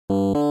Hey,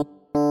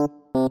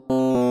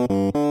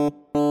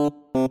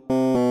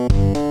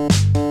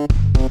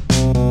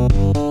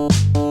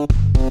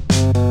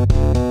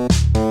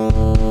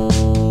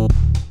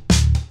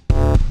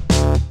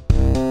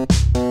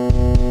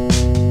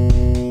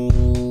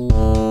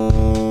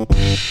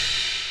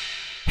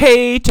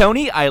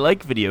 Tony, I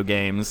like video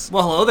games.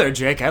 Well, hello there,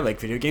 Jake. I like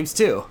video games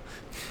too.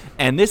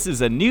 And this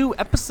is a new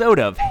episode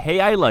of Hey,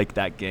 I Like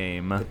That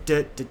Game.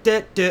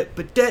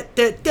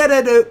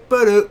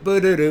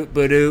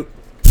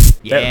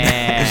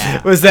 Yeah.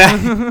 Was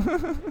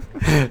that?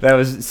 That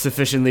was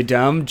sufficiently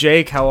dumb.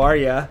 Jake, how are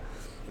ya?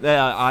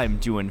 I'm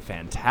doing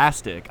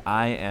fantastic.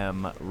 I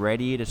am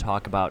ready to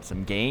talk about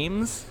some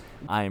games.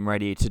 I'm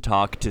ready to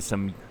talk to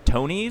some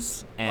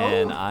Tonys,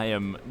 and I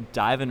am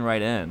diving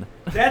right in.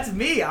 That's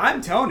me.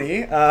 I'm Tony.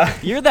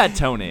 You're that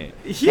Tony.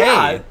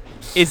 Yeah. Hey,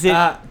 is it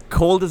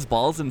cold as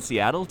balls in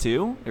Seattle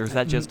too, or is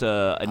that just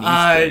an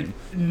East thing?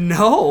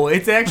 No,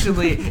 it's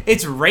actually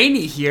it's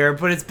rainy here,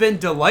 but it's been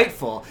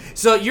delightful.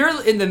 So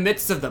you're in the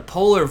midst of the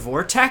polar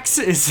vortex,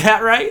 is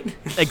that right?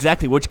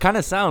 Exactly, which kind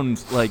of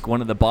sounds like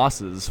one of the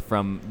bosses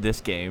from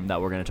this game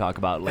that we're going to talk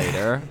about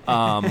later.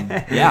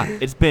 Yeah,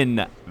 it's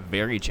been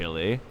very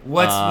chilly.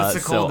 What's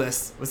the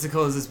coldest? What's the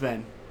coldest it's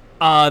been?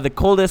 The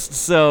coldest.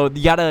 So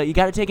you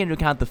gotta take into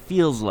account the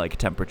feels like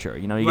temperature.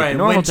 You know, you get the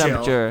normal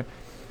temperature.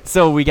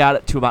 So we got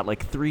it to about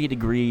like 3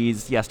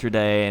 degrees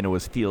yesterday, and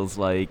it feels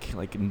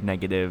like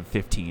negative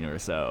 15 or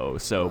so.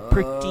 So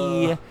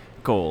pretty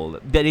cold.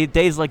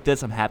 Days like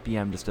this, I'm happy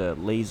I'm just a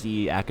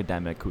lazy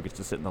academic who gets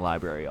to sit in the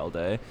library all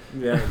day.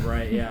 Yeah,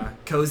 right. Yeah,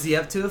 cozy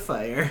up to a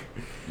fire.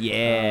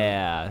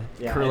 Yeah,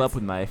 curl up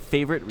with my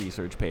favorite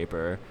research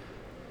paper.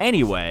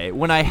 Anyway,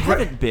 when I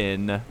haven't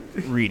been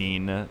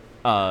reading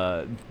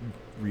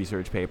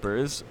research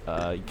papers,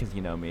 because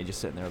you know me,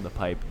 just sitting there on the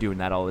pipe doing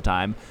that all the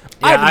time.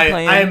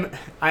 Yeah,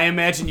 I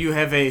imagine you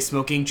have a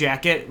smoking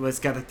jacket with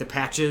got like the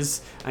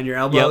patches on your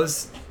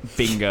elbows. Yep.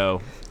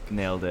 Bingo,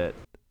 nailed it.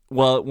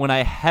 Well, when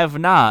I have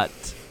not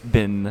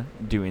been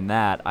doing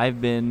that, I've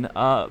been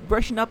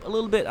brushing up a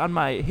little bit on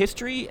my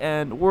history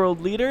and world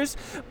leaders,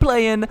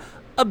 playing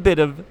a bit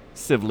of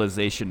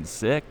Civilization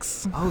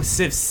 6. Oh,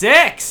 Civ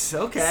 6!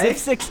 Okay. Civ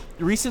 6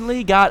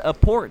 recently got a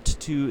port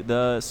to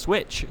the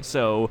Switch,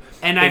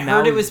 and I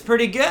heard it was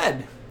pretty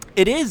good.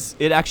 It is.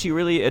 It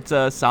actually it's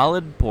a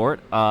solid port.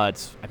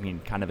 It's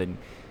kind of a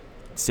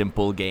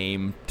simple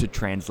game to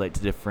translate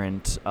to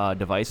different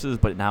devices,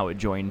 but now it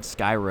joined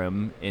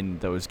Skyrim in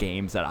those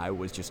games that I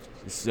was just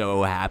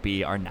so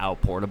happy are now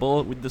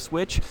portable with the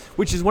Switch,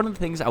 which is one of the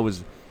things I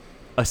was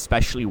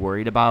especially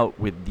worried about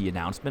with the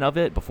announcement of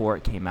it before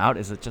it came out.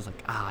 Is it just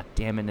like,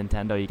 damn it,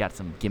 Nintendo, you got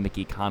some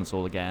gimmicky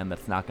console again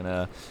that's not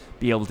gonna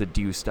be able to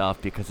do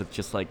stuff because it's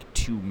just like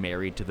too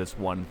married to this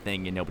one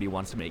thing and nobody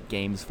wants to make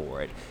games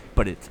for it.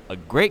 But it's a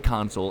great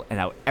console, and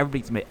now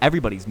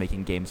everybody's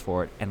making games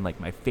for it, and like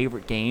my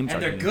favorite games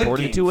and are they're getting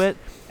ported to it.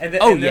 And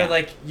they're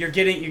like you're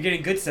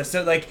getting good stuff.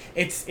 So like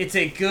it's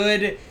a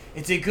good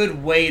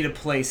way to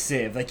play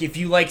Civ. Like if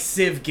you like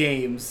Civ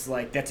games,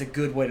 like that's a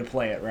good way to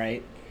play it,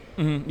 right?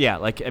 Mm-hmm. Yeah,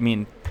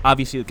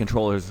 obviously the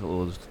controller's a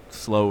little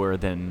slower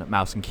than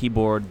mouse and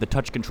keyboard. The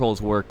touch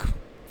controls work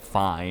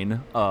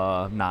fine,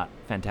 not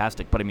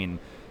fantastic, but I can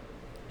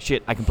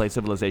play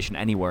Civilization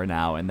anywhere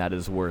now, and that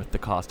is worth the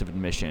cost of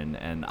admission,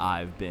 and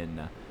I've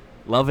been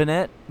loving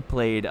it.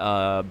 Played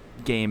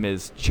game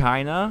is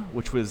China,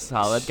 which was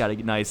solid. Got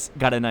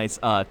a nice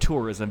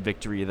tourism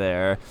victory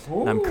there.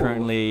 And I'm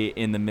currently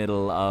in the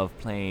middle of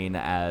playing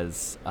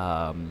as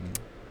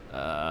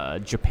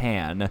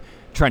Japan,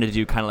 trying to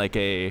do kind of like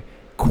a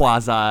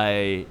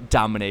quasi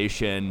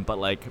domination, but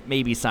like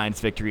maybe science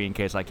victory in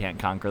case I can't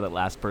conquer that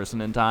last person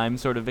in time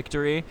sort of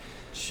victory.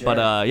 Sure.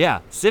 But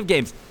yeah, Civ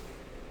games,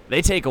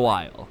 they take a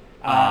while.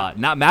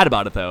 Not mad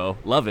about it though,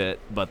 love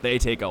it, but they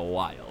take a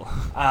while.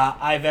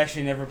 I've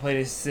actually never played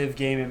a Civ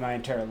game in my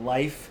entire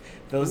life.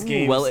 Those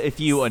games. Well,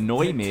 if you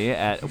annoy me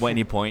at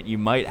any point, you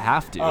might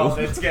have to. Oh,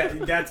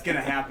 that's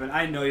gonna happen.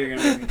 I know you're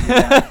gonna make me do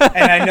that.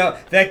 And I know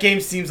that game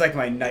seems like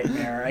my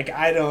nightmare. Like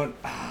I don't.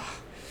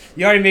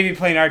 You already made me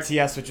play an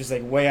RTS, which is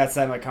like way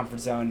outside my comfort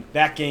zone.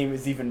 That game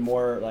is even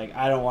more like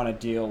I don't want to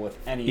deal with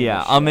any.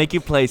 Yeah, I'll make you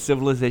play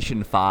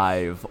Civilization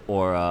 5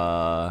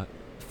 or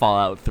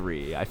Fallout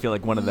 3. I feel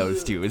like one of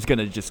those two is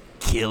gonna just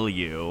kill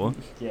you.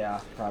 Yeah,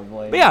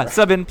 probably. But yeah,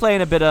 so I've been playing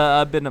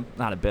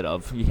not a bit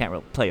of. You can't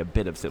really play a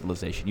bit of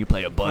Civilization. You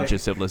play a bunch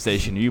of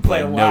Civilization. You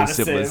play no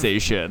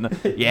Civilization.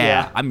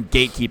 Yeah, I'm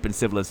gatekeeping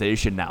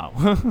Civilization now.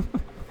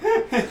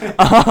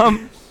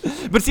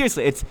 But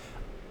seriously, it's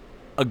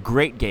a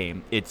great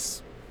game.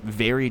 It's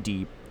very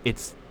deep.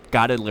 It's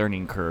got a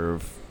learning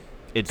curve.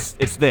 It's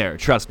there,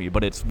 trust me,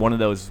 but it's one of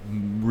those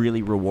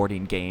really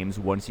rewarding games.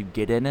 Once you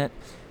get in it,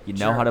 you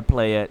know how to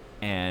play it,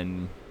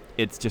 and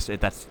it's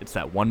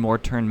that one more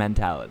turn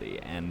mentality.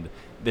 And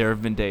there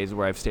have been days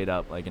where I've stayed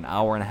up like an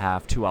hour and a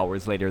half, 2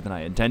 hours later than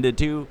I intended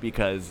to,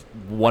 because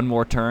one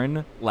more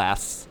turn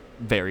lasts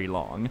very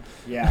long.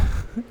 Yeah,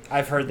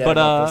 I've heard that But,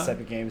 about those type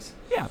of games.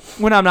 Yeah,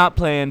 when I'm not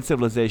playing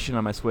Civilization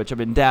on my Switch, I've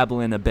been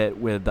dabbling a bit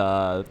with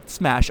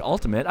Smash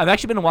Ultimate. I've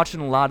actually been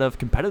watching a lot of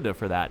competitive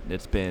for that.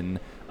 It's been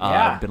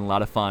been a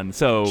lot of fun.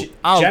 So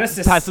I'll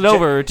pass it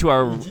over to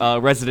our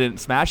resident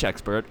Smash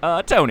expert,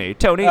 Tony.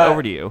 Tony,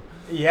 over to you.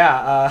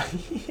 Yeah,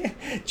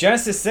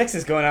 Genesis 6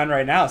 is going on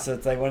right now, so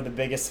it's like one of the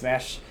biggest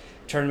Smash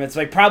tournaments,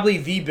 like probably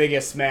the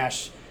biggest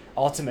Smash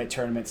Ultimate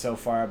tournament so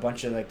far. A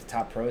bunch of like the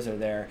top pros are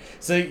there.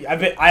 So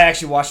I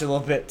actually watched a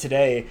little bit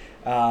today,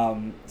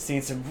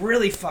 seeing some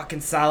really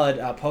fucking solid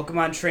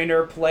Pokemon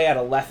trainer play at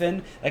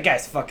 11. That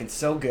guy's fucking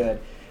so good.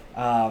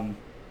 I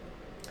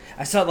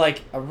saw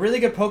like a really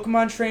good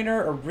Pokemon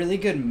trainer, a really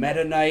good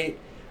Meta Knight,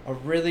 a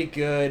really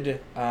good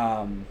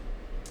a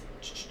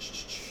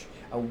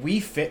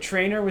Wii Fit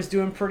trainer was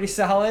doing pretty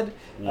solid.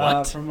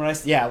 What?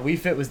 Wii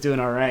Fit was doing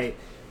all right.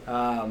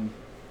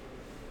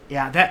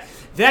 Yeah,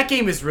 that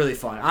game is really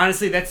fun.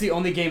 Honestly, that's the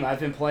only game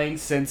I've been playing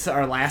since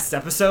our last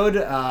episode.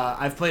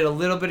 I've played a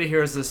little bit of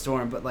Heroes of the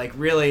Storm, but like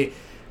really,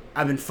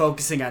 I've been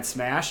focusing on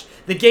Smash.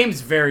 The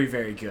game's very,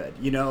 very good.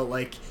 You know,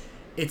 like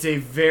it's a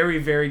very,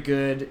 very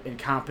good and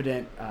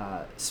competent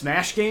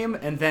Smash game,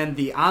 and then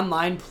the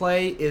online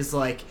play is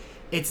like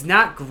it's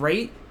not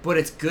great, but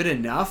it's good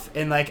enough.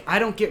 And like I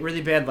don't get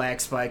really bad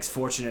lag spikes,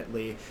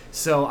 fortunately,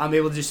 so I'm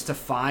able just to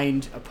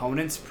find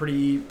opponents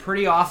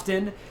pretty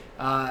often,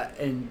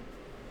 and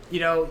you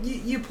know,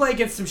 you play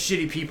against some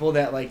shitty people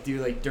that like do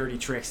like dirty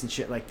tricks and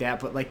shit like that,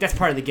 but like that's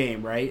part of the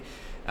game, right?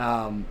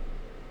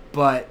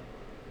 But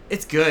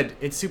it's good.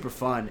 It's super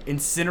fun.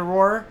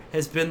 Incineroar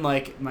has been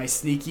like my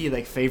sneaky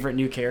like favorite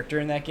new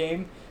character in that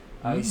game.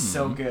 He's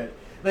so good.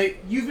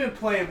 Like you've been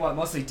playing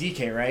mostly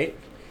DK, right?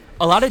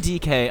 A lot of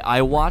DK.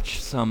 I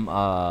watched some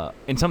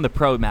in some of the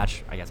pro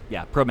matches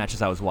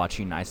I was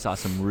watching. I saw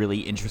some really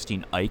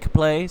interesting Ike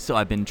play, so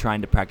I've been trying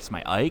to practice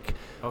my Ike.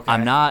 Okay.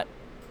 I'm not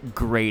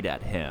great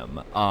at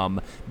him,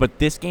 but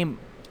this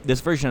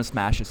version of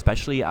Smash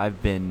especially,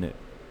 I've been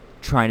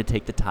trying to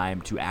take the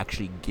time to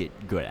actually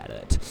get good at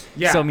it.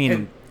 Yeah. So I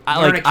mean,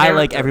 I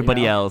like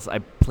everybody else. I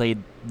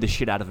played the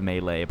shit out of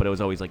Melee, but it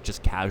was always like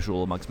just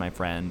casual amongst my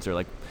friends, or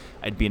like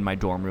I'd be in my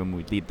dorm room,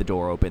 we'd leave the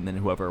door open, then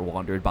whoever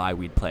wandered by,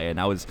 we'd play,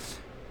 and I was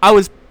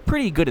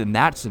pretty good in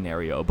that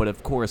scenario. But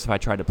of course, if I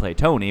tried to play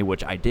Tony,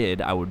 which I did,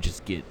 I would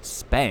just get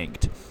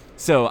spanked.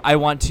 So I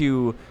want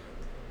to.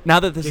 Now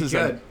that this is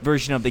a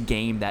version of the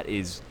game that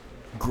is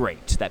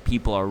great, that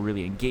people are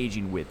really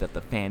engaging with, that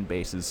the fan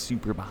base is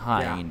super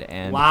behind,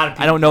 and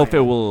I don't know if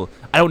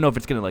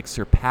it's gonna like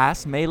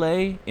surpass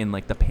Melee in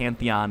like the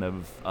pantheon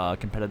of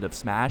competitive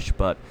Smash,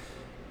 but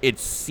it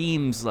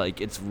seems like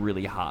it's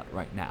really hot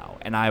right now,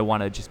 and I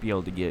want to just be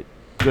able to get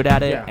good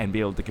at it and be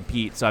able to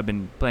compete. So I've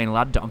been playing a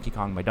lot of Donkey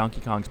Kong. My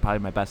Donkey Kong's probably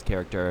my best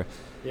character.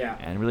 Yeah.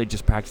 And really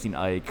just practicing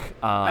Ike.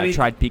 I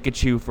tried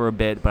Pikachu for a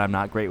bit, but I'm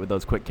not great with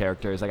those quick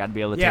characters. I got to be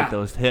able to take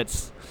those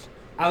hits.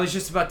 I was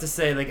just about to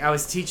say, like, I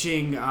was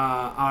teaching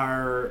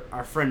our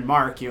friend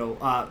Mark,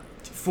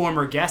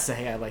 former guest.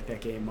 Hey, I like that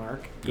game,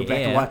 Mark. Go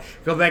back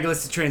and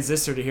listen to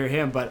Transistor to hear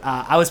him. But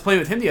I was playing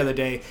with him the other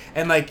day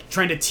and like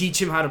trying to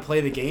teach him how to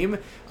play the game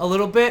a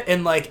little bit.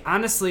 And like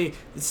honestly,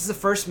 this is the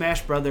first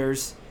Smash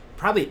Brothers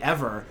probably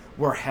ever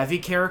where heavy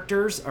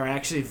characters are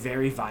actually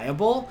very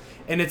viable.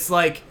 And it's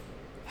like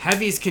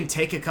heavies can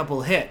take a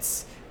couple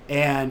hits,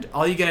 and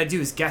all you gotta do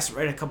is guess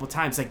right a couple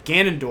times. Like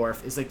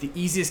Ganondorf is like the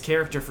easiest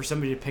character for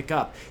somebody to pick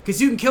up because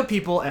you can kill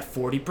people at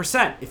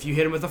 40% if you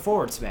hit them with a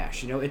forward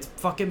smash. You know, it's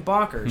fucking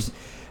bonkers.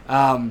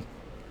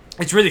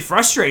 It's really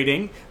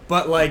frustrating,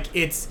 but like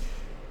it's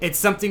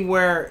something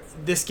where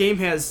this game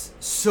has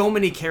so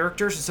many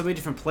characters and so many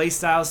different play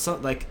styles. So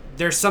like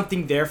there's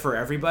something there for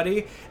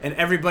everybody, and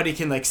everybody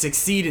can like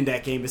succeed in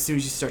that game as soon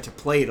as you start to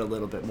play it a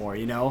little bit more.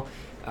 You know,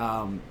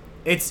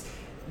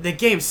 the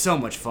game's so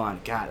much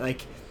fun. God,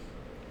 like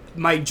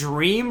my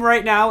dream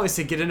right now is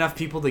to get enough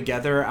people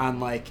together on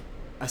like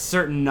a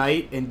certain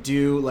night and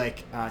do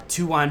like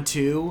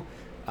 2-on-2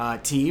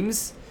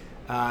 teams.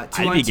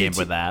 I'd be game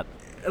with that.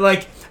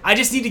 Like I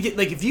just need to get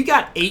like if you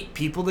got 8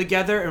 people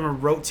together and we're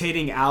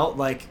rotating out,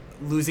 like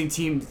losing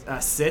team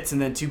sits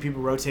and then 2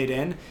 people rotate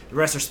in, the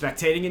rest are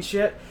spectating and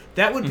shit.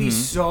 That would be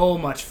so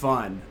much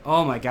fun.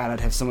 Oh my god,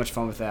 I'd have so much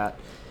fun with that.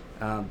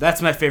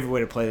 That's my favorite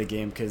way to play the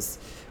game because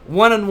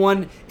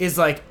one-on-one is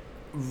like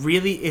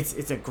really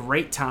it's a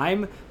great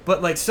time,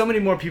 but like so many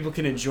more people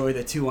can enjoy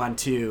the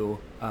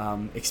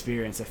 2-on-2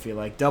 experience. I feel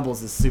like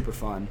doubles is super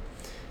fun.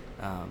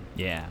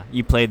 Yeah,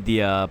 you played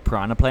the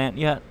Piranha Plant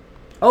yet?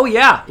 Oh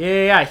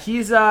yeah.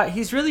 He's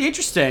really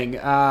interesting.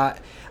 I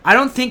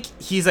don't think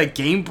he's like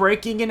game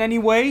breaking in any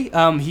way.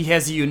 He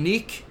has a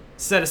unique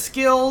set of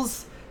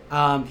skills.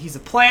 He's a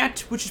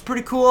plant, which is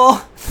pretty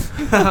cool.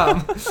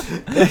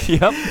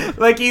 Yep.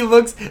 Like he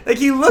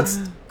looks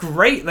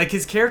great. Like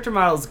his character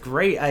model is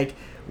great. Like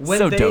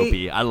when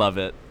dopey. I love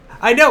it.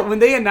 I know when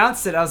they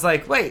announced it, I was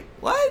like, wait,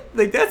 what?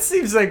 Like that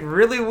seems like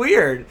really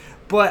weird.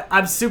 But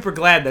I'm super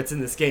glad that's in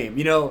this game.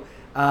 You know,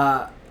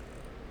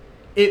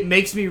 it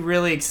makes me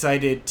really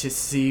excited to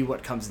see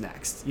what comes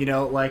next. You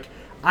know, like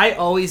I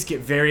always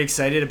get very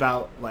excited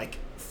about like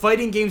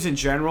fighting games in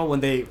general when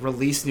they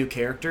release new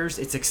characters.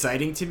 It's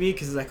exciting to me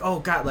because it's like, oh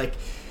god, like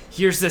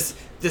here's this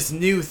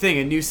new thing,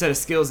 a new set of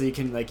skills that you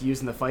can like use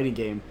in the fighting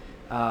game.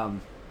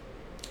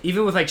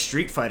 Even with like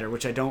Street Fighter,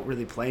 which I don't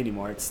really play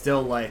anymore, it's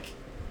still like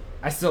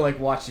I still like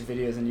watching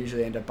videos and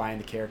usually end up buying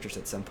the characters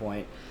at some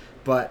point.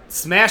 But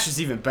Smash is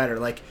even better.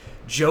 Like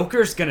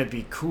Joker's gonna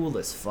be cool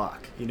as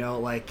fuck. You know,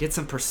 like get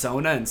some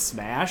Persona and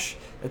Smash.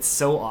 That's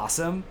so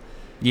awesome.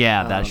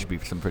 Yeah, that should be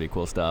some pretty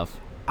cool stuff.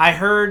 I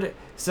heard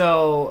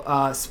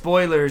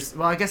spoilers.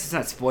 Well, I guess it's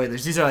not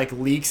spoilers. These are like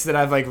leaks that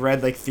I've like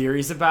read like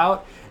theories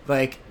about.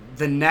 Like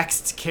the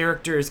next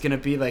character is gonna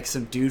be like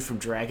some dude from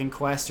Dragon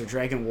Quest or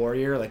Dragon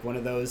Warrior, like one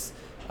of those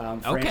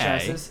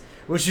franchises,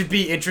 which would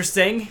be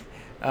interesting.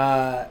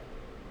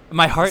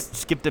 My heart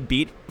skipped a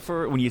beat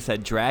for when you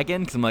said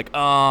dragon, because I'm like,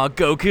 oh,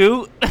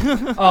 Goku.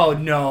 Oh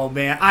no,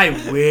 man! I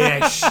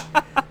wish.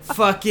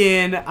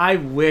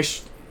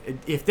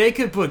 If they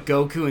could put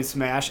Goku in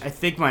Smash, I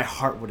think my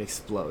heart would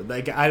explode.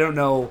 Like, I don't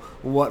know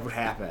what would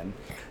happen.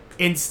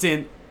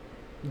 Instant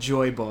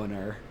joy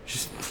boner.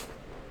 Just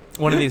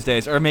one of these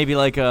days. Or maybe,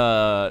 like,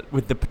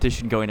 with the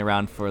petition going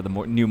around for the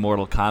new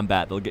Mortal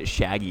Kombat, they'll get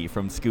Shaggy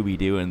from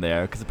Scooby-Doo in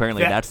there, because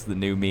apparently that's the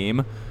new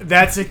meme.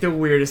 That's, like, the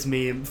weirdest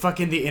meme.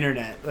 Fucking the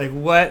internet. Like,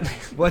 what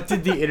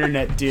did the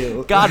internet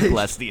do? God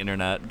bless the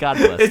internet. God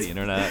bless the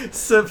internet.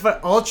 So,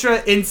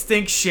 Ultra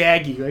Instinct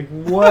Shaggy. Like,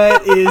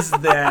 what is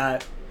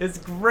that? It's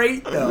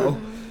great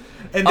though,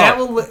 and that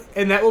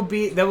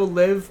will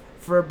live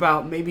for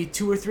about maybe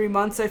 2 or 3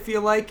 months. I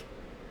feel like,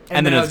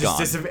 and then it's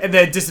gone. And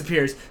then it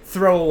disappears.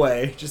 Throw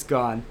away, just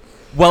gone.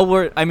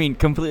 Well,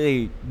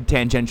 completely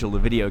tangential to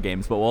video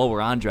games, but while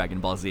we're on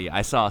Dragon Ball Z,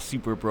 I saw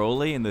Super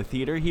Broly in the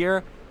theater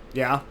here.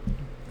 Yeah.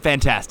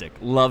 Fantastic.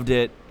 Loved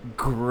it.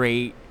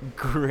 Great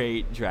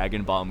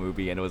Dragon Ball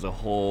movie, and it was a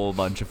whole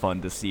bunch of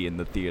fun to see in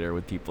the theater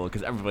with people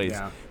because everybody's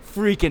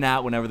freaking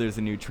out whenever there's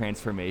a new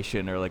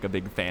transformation or like a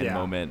big fan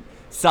moment.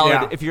 Solid.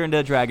 Yeah. If you're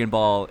into Dragon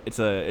Ball, it's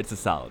a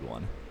solid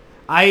one.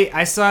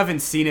 I still haven't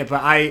seen it,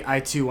 but I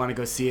too want to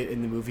go see it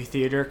in the movie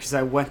theater because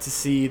I went to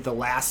see the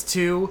last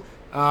two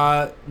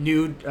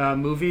new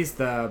movies,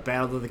 the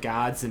Battle of the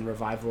Gods and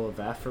Revival of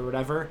F or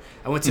whatever.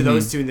 I went to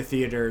those two in the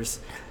theaters.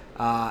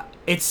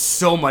 It's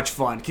so much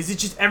fun because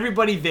it's just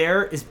everybody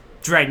there is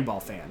Dragon Ball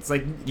fans.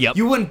 Like,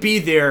 you wouldn't be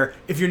there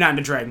if you're not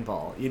into Dragon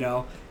Ball. You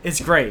know, it's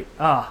great.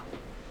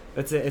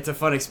 It's a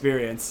fun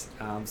experience.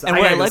 So and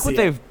what I like what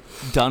they've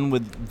done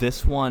with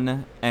this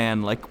one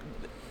and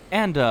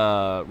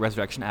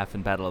Resurrection F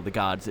and Battle of the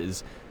Gods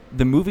is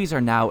the movies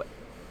are now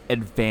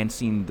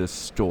advancing the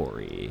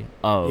story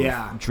of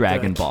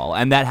Dragon Ball,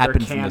 and that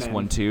happens in this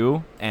one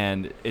too.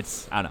 And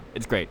it's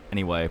great.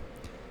 Anyway,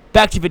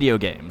 back to video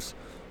games.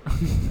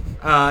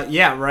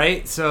 Yeah,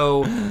 right.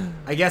 So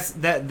I guess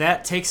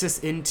that takes us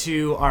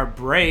into our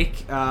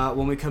break.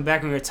 When we come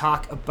back, we're going to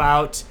talk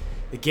about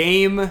the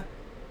game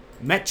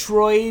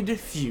Metroid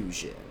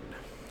Fusion.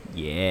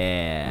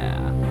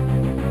 Yeah.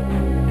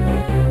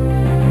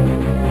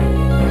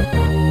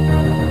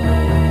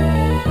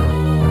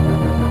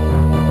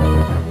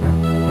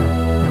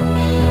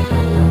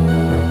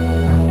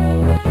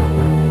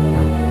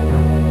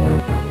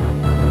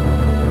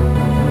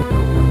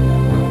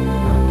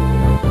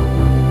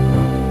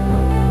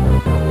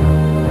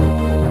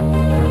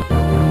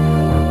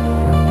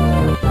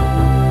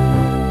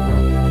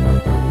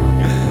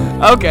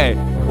 Okay,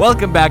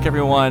 welcome back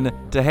everyone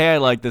to Hey I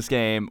Like This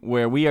Game,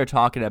 where we are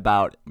talking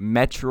about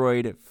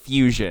Metroid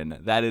Fusion.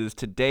 That is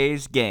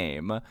today's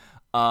game.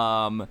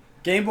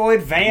 Game Boy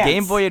Advance.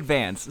 Game Boy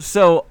Advance.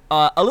 So,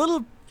 a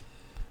little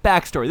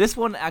backstory. This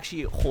one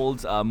actually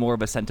holds more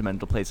of a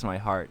sentimental place in my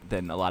heart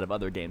than a lot of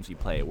other games we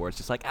play, where it's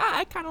just like,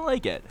 I kind of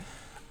like it.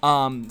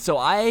 So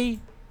I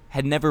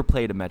had never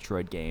played a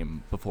Metroid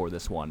game before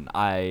this one.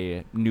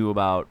 I knew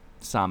about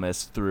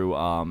Samus through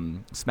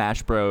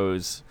Smash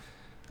Bros.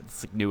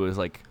 It's like knew it was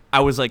like I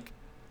was like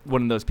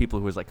one of those people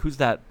who was like, who's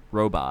that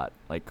robot?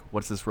 Like,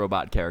 what's this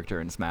robot character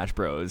in Smash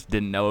Bros?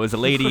 Didn't know it was a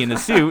lady in a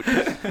suit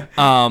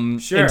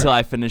until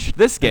I finished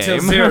this game.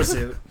 Until Zero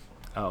Suit.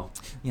 Oh.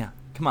 Yeah,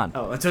 come on.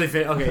 Oh, until you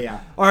finish. Okay,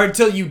 yeah. Or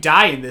until you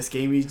die in this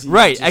game. You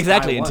right,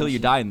 exactly, until you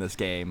die in this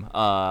game.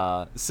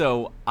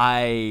 So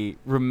I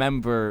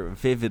remember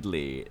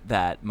vividly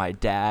that my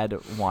dad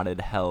wanted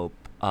help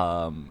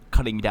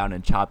cutting down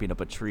and chopping up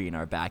a tree in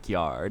our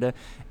backyard,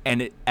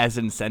 and as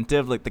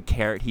incentive, like the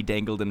carrot he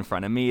dangled in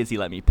front of me is he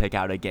let me pick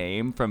out a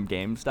game from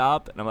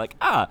GameStop, and I'm like,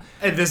 and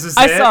this is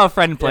I saw a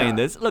friend playing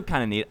this, it looked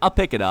kind of neat, I'll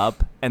pick it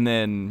up, and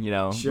then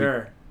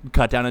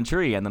cut down a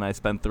tree, and then I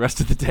spent the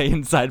rest of the day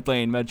inside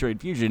playing Metroid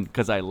Fusion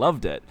because I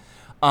loved it.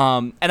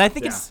 And I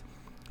think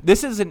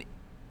the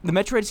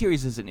Metroid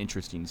series is an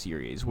interesting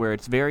series where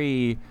it's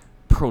very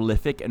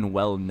prolific and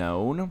well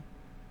known,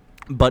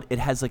 but it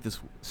has like this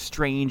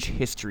strange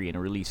history and a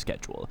release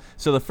schedule.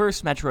 So the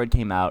first Metroid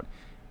came out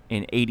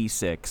in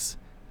 86,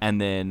 and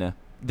then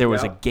there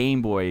was a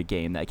Game Boy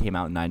game that came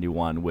out in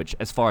 91, which,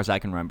 as far as I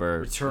can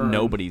remember,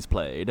 nobody's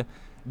played.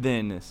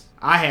 Then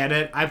I had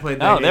it. I played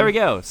that game. there we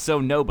go. So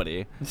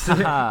nobody.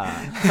 Wow.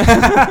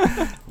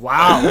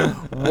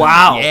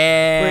 Wow.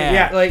 Yeah. Wait,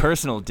 yeah, like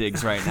personal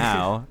digs right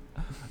now.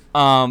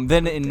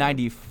 Then in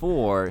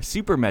 '94,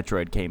 Super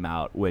Metroid came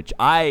out, which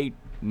I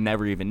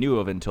never even knew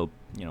of until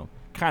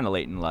kind of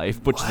late in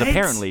life, which is What?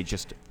 apparently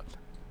just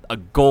a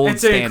gold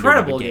It's an standard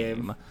incredible of a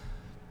game.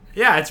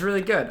 Yeah, it's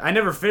really good. I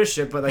never finished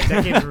it, but like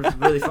that game's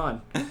really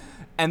fun.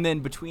 And then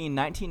between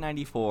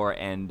 1994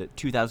 and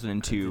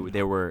 2002,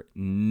 there were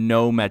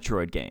no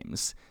Metroid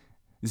games.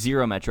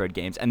 0 Metroid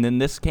games. And then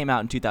this came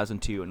out in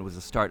 2002 and was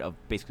the start of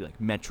basically like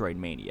Metroid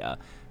Mania.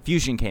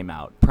 Fusion came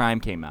out.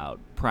 Prime came out.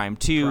 Prime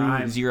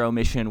 2, Zero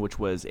Mission, which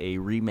was a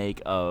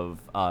remake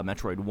of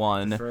Metroid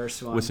 1 The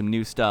first one. with some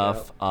new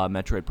stuff.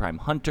 Metroid Prime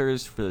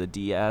Hunters for the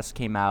DS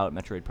came out.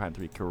 Metroid Prime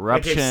 3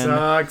 Corruption. That game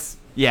sucks.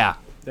 Yeah.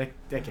 That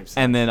game sucks.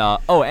 And then,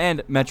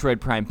 and Metroid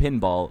Prime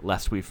Pinball,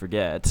 lest we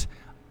forget.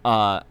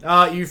 You're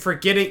actually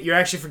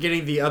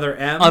forgetting the Other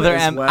M. Other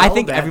as M. well. I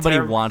think That everybody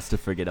term. wants to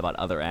forget about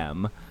Other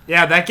M.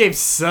 Yeah, that game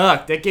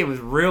sucked. That game was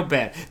real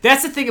bad.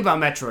 That's the thing about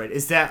Metroid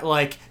is that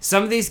like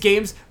some of these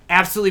games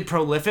absolutely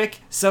prolific.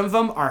 Some of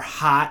them are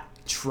hot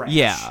trash.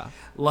 Yeah.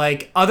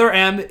 Like Other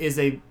M is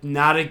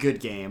not a good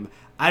game.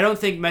 I don't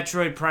think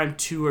Metroid Prime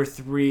 2 or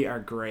 3 are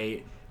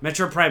great.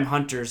 Metroid Prime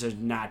Hunters are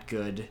not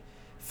good.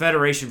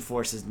 Federation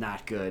Force is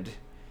not good.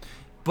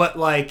 But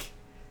like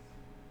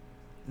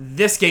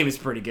this game is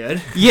pretty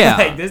good. Yeah.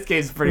 Like, this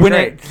game's pretty When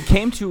great. it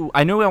came to,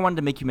 I know I wanted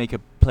to make you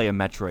play a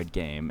Metroid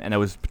game, and it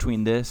was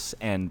between this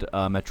and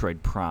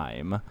Metroid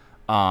Prime.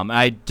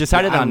 I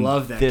decided I on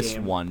love that this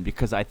game. one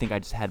because I think I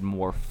just had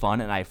more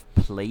fun, and I've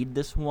played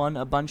this one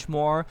a bunch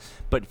more.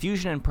 But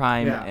Fusion and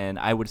Prime, and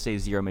I would say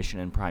Zero Mission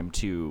and Prime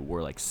 2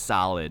 were like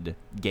solid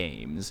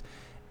games.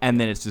 And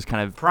then it's just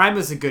kind of Prime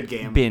was a good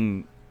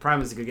game. Prime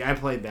was a good game. I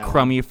played that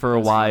crummy one. for a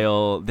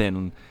while.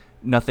 Then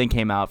nothing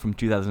came out from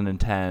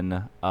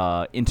 2010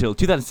 until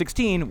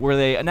 2016, where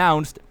they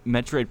announced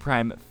Metroid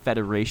Prime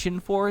Federation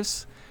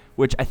Force,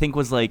 which I think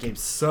was like Game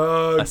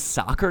sucked. a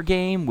soccer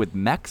game with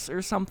mechs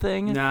or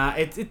something. Nah,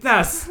 it's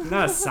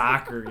not a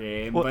soccer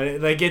game, but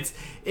it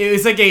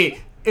was like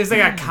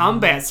a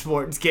combat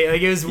sports game.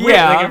 Like it was weird,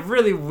 like a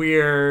really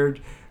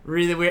weird,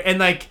 and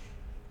like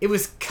it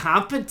was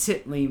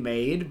competently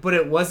made, but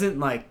it wasn't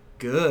like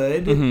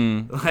good.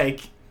 Mm-hmm.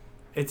 Like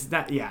it's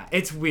not. Yeah,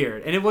 it's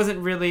weird, and it wasn't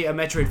really a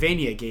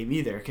Metroidvania game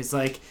either, because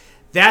like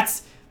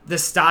that's the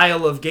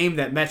style of game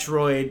that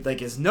Metroid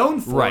like is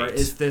known for. Right.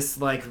 Is this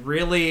like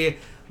really.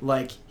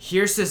 Like,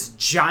 here's this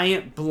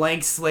giant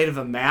blank slate of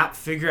a map,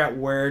 figure out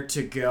where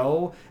to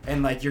go,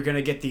 and, like, you're going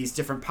to get these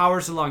different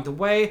powers along the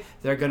way.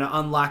 They're going to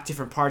unlock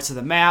different parts of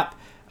the map.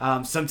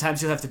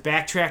 Sometimes you'll have to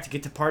backtrack to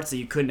get to parts that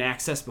you couldn't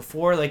access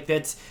before. Like,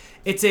 it's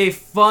a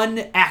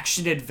fun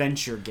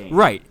action-adventure game.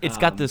 Right. It's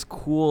got this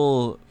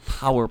cool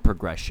power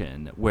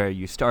progression where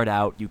you start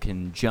out, you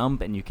can jump,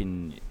 and you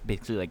can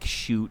basically, like,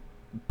 shoot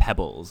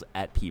pebbles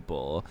at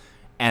people.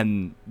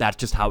 And that's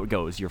just how it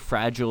goes. You're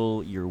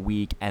fragile, you're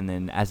weak, and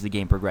then as the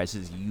game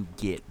progresses, you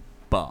get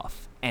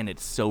buff. And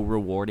it's so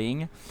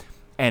rewarding,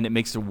 and it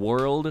makes the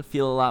world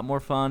feel a lot more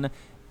fun.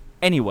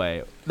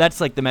 Anyway, that's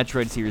like the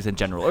Metroid series in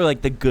general, or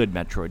like the good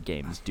Metroid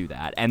games do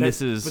that. And that's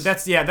what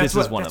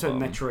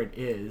Metroid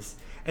is.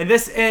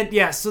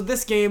 So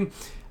this game,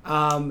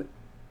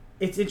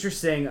 it's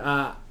interesting.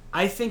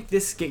 I think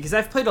this game, because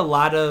I've played a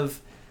lot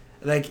of.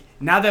 Like,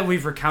 now that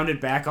we've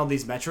recounted back all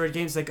these Metroid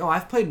games, like,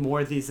 I've played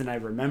more of these than I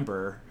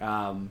remember.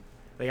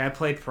 Like, I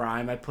played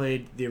Prime, I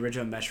played the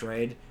original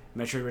Metroid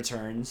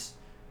Returns.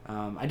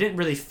 I didn't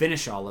really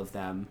finish all of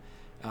them.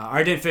 Or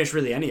I didn't finish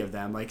really any of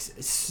them. Like,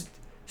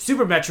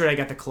 Super Metroid I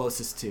got the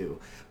closest to.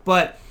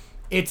 But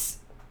it's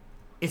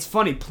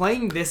funny,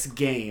 playing this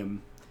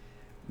game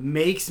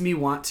makes me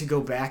want to go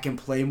back and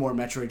play more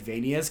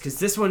Metroidvanias, because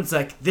this one's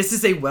like, this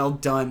is a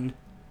well-done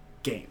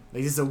game.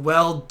 Like, this is a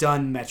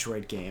well-done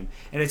Metroid game,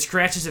 and it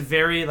scratches a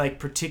very like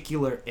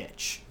particular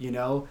itch, you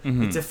know?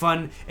 Mm-hmm.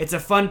 It's a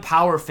fun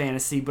power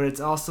fantasy, but it's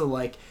also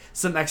like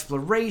some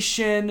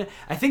exploration.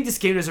 I think this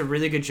game does a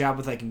really good job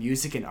with like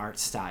music and art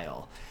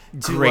style.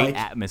 Great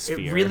atmosphere.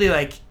 It really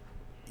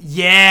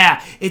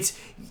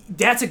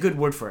that's a good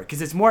word for it,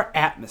 because it's more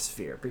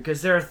atmosphere,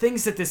 because there are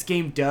things that this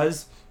game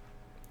does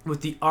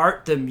with the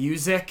art, the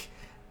music,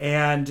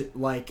 and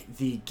like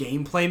the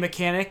gameplay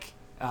mechanic,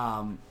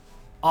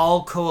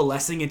 all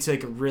coalescing into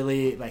like a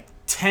really like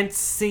tense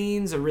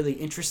scenes or really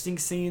interesting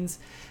scenes.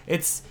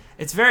 It's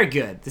very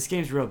good. This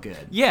game's real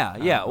good.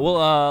 Yeah.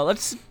 Well,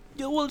 let's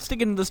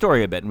dig into the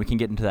story a bit, and we can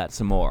get into that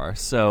some more.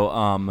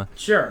 So,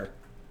 sure.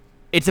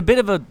 It's a bit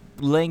of a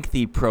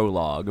lengthy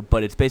prologue,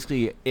 but it's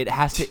basically it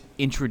has to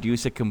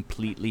introduce a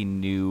completely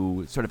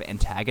new sort of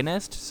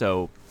antagonist.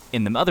 So,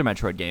 in the other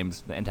Metroid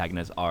games, the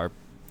antagonists are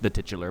the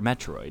titular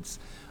Metroids,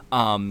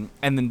 and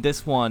then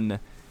this one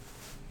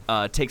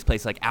takes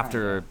place like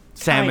after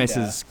Samus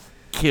has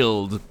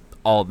killed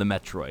all the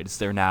Metroids.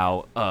 They're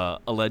now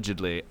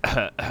allegedly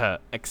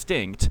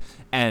extinct,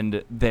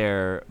 and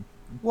their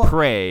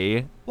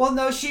prey. Well,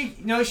 no,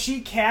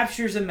 she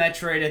captures a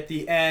Metroid at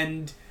the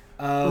end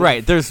of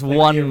Right, there's like,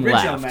 one the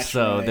original left, Metroid.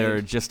 so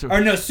they're just... Or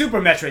no,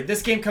 Super Metroid.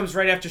 This game comes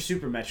right after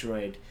Super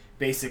Metroid,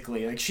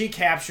 basically. Like, she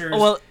captures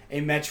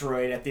a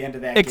Metroid at the end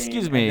of that game.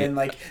 Excuse me. And then,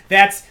 like,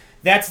 that's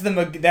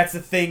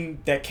the thing,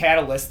 that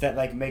catalyst that,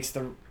 like, makes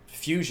the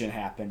fusion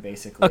happen,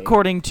 basically.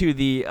 According to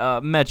the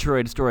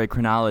Metroid story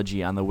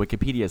chronology on the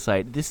Wikipedia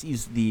site, this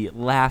is the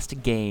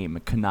last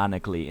game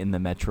canonically in the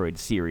Metroid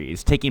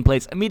series, taking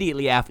place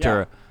immediately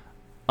after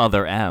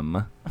Other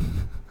M.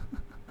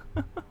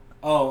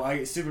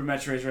 Oh, Super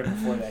Metroid's right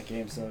before that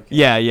game, so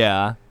okay.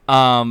 Yeah.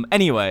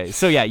 Anyway,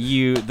 so yeah,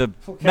 the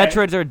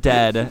Metroids are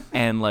dead,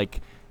 and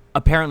like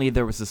apparently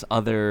there was this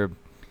other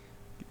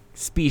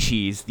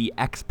species, the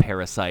X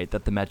parasite,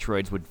 that the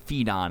Metroids would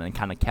feed on and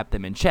kind of kept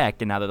them in check.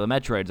 And now that the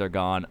Metroids are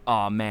gone,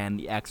 oh man,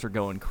 the X are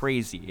going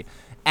crazy.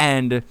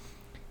 And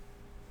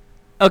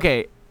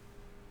okay,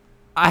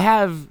 I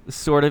have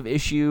sort of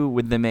issue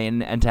with the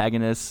main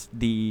antagonist,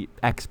 the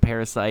X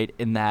parasite,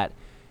 in that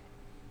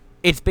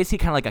it's basically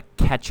kind of like a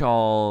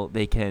catch-all.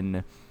 They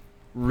can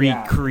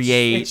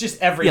recreate. It's just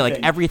everything. Yeah,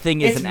 like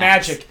everything is it's an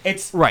magic. X.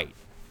 It's right.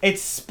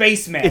 It's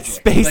space magic. It's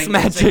space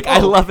magic. I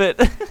love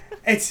it.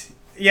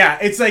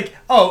 It's like,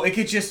 oh, it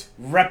could just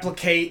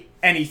replicate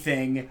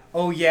anything.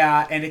 Oh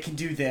yeah, and it can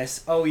do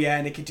this. Oh yeah,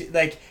 and it can do,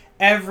 like,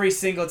 every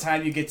single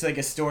time you get to like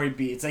a story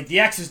beat, it's like the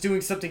X is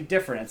doing something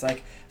different. It's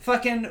like,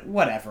 fucking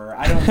whatever.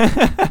 I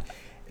don't.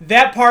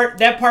 that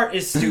part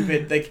is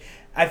stupid. Like,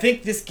 I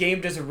think this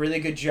game does a really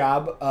good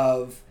job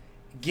of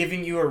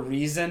giving you a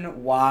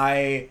reason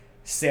why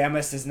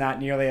Samus is not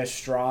nearly as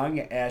strong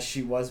as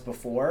she was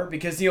before,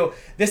 because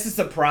this is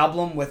the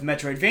problem with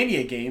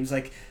Metroidvania games.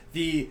 Like,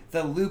 the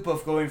loop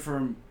of going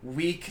from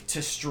weak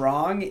to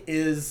strong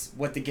is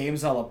what the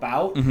game's all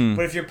about. Mm-hmm.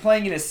 But if you're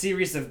playing in a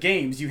series of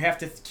games, you have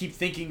to keep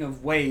thinking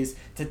of ways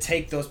to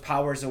take those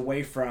powers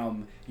away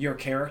from your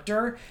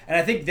character. And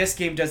I think this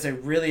game does a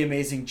really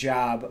amazing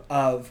job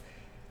of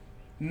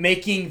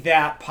making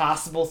that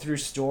possible through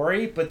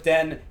story, but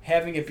then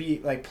having it be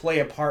like play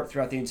a part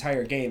throughout the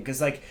entire game. Because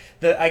like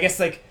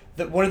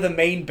one of the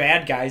main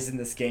bad guys in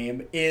this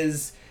game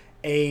is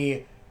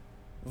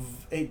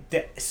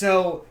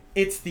so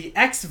it's the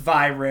X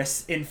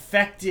virus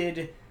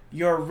infected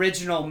your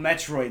original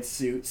Metroid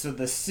suit. So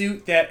the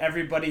suit that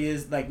everybody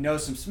is like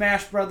knows from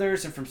Smash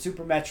Brothers and from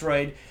Super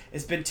Metroid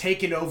has been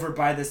taken over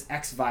by this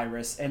X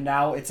virus, and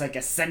now it's like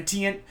a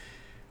sentient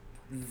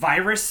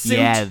virus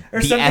suit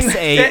or something like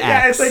that.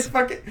 Yeah, it's like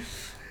fucking.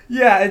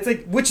 Yeah, it's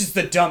like, which is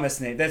the dumbest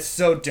name. That's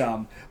so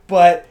dumb.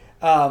 But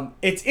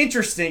it's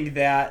interesting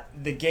that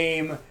the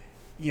game,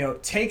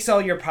 takes all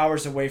your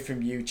powers away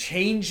from you,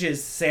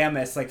 changes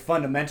Samus like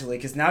fundamentally,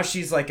 because now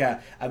she's like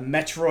a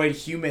Metroid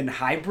human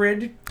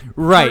hybrid.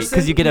 Right,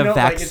 because you get a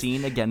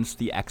vaccine against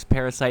the X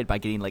parasite by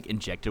getting like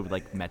injected with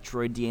like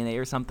Metroid DNA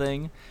or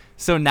something.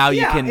 So now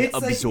you can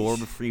absorb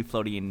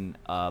free-floating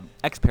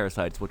X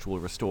parasites, which will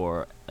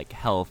restore like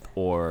health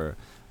or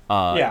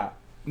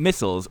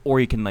missiles, or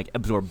you can like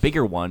absorb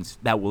bigger ones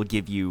that will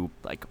give you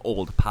like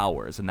old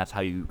powers, and that's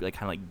how you like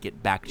kind of like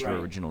get back to your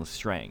original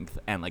strength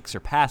and like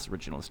surpass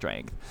original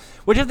strength,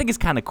 which I think is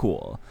kind of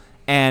cool.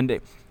 And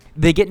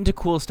they get into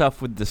cool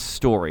stuff with the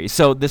story.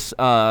 So this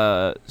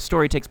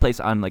story takes place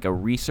on like a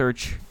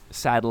research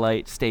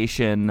satellite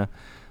station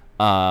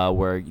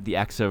where the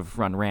X have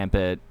run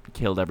rampant,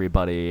 killed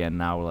everybody, and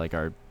now like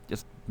are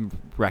just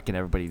wrecking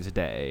everybody's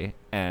day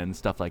and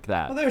stuff like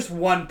that. Well, there's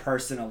one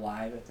person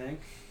alive, I think.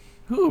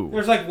 Who?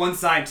 There's like one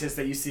scientist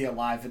that you see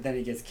alive, but then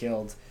he gets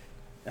killed.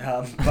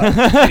 But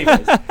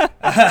anyways,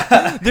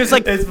 there's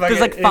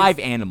like 5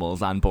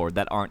 animals on board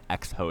that aren't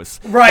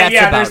X-hosts. Right?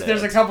 That's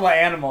there's a couple of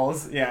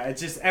animals. Yeah,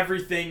 it's just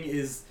everything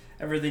is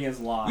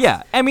lost.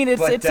 Yeah, I mean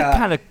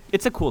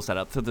it's a cool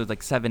setup. So there's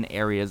like 7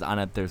 areas on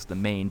it. There's the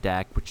main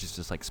deck, which is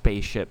just like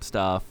spaceship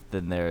stuff.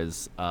 Then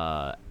there's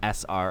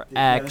SRX.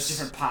 Yeah, there's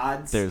different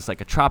pods. There's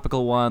like a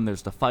tropical one.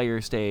 There's the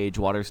fire stage,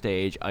 water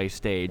stage, ice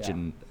stage,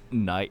 and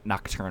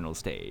nocturnal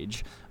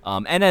stage.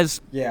 And as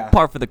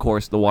par for the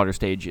course, the water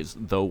stage is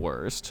the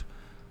worst.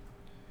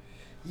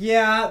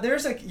 Yeah,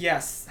 there's like I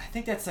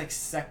think that's like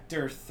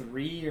Sector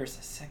 3 or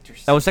Sector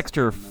 6. That was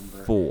Sector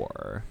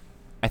 4,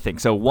 I think.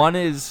 So 1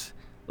 is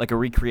like a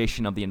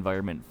recreation of the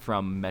environment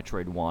from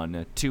Metroid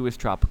 1. 2 is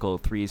tropical,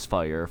 3 is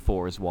fire,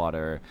 4 is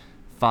water,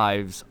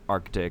 5's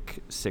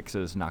Arctic, 6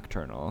 is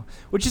nocturnal,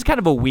 which is kind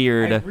of a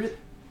weird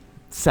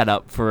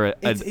setup for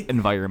an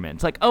environment.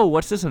 It's like, oh,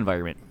 what's this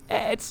environment?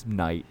 It's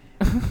night.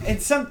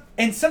 and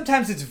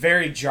sometimes it's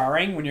very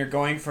jarring when you're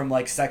going from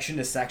like section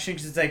to section,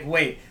 because it's like,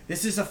 wait,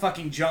 this is a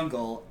fucking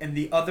jungle, and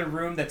the other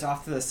room that's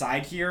off to the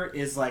side here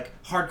is like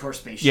hardcore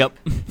spaceship. Yep.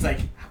 It's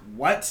like,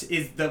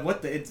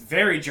 it's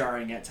very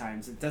jarring at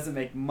times. It doesn't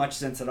make much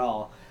sense at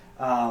all.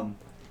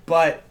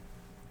 But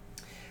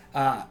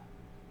I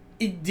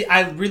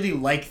really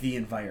like the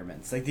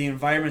environments. Like, the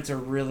environments are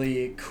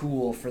really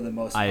cool for the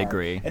most part. I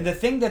agree. And the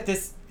thing that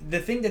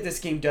this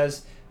game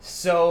does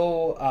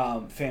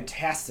so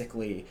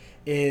fantastically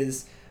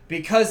is,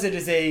 because it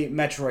is a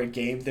Metroid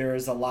game, there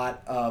is a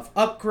lot of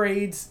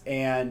upgrades,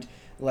 and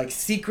like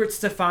secrets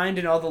to find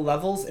in all the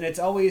levels, and it's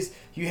always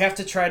you have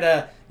to try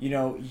to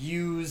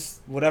use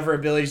whatever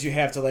abilities you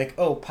have to like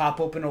pop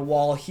open a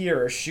wall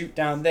here or shoot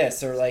down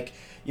this or like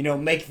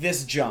make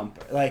this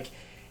jump. Like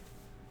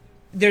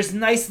there's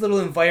nice little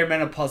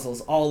environmental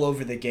puzzles all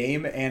over the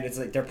game, and it's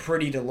like they're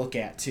pretty to look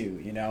at too.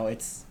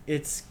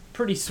 It's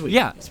pretty sweet.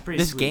 Yeah, it's pretty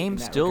this sweet game in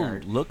that still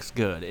regard. looks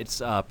good.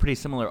 It's pretty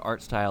similar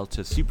art style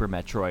to Super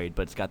Metroid,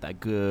 but it's got that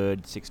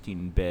good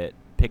 16-bit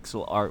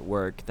pixel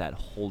artwork that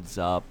holds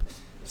up.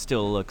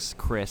 Still looks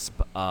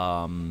crisp.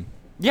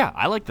 Yeah,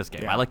 I like this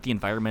game. Yeah. I like the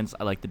environments.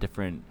 I like the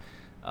different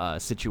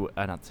not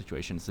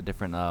situations, the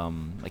different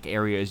like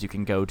areas you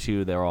can go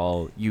to. They're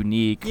all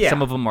unique. Yeah.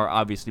 Some of them are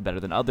obviously better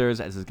than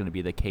others, as is going to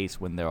be the case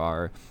when there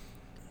are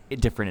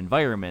different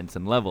environments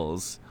and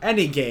levels.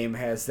 Any game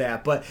has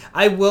that, but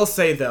I will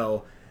say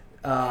though,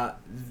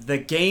 the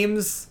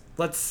game's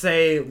let's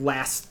say the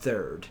last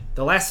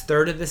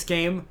third of this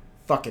game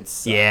fucking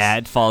sucks. Yeah,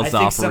 it falls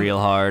off real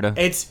hard.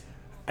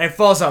 It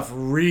falls off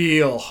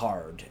real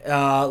hard.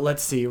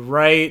 Let's see.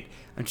 Right,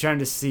 I'm trying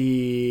to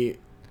see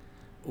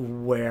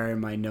where in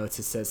my notes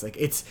it says like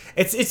it's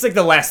like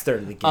the last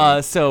third of the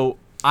game. So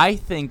I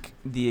think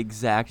the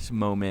exact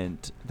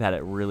moment that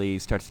it really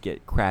starts to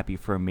get crappy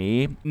for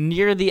me,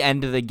 near the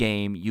end of the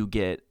game, you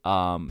get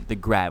the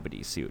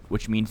gravity suit,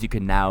 which means you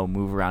can now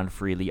move around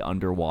freely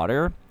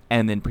underwater.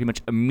 And then pretty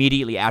much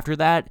immediately after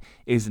that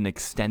is an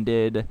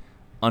extended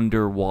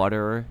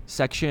underwater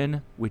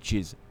section, which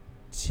is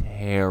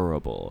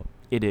terrible.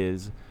 It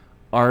is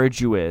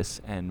arduous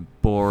and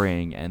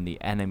boring, and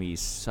the enemies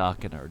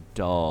suck and are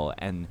dull,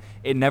 and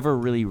it never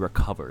really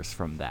recovers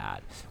from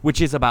that, which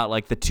is about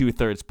like the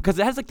 2/3, because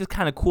it has like this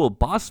kind of cool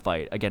boss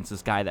fight against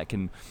this guy that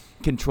can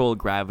control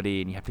gravity,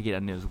 and you have to get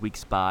on his weak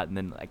spot, and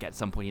then like at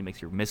some point he makes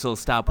your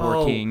missiles stop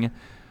working.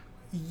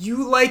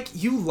 You like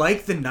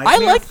the nightmare I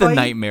like fight? the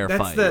nightmare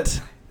fight.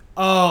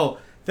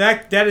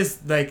 That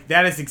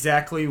is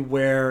exactly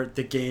where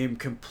the game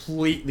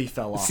completely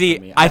fell off for See,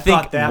 me. I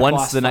thought think that once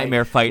boss the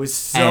nightmare fight was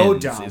so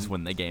ends dumb. is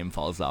when the game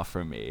falls off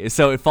for me.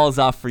 So it falls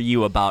off for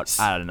you about,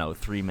 I don't know,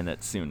 3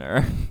 minutes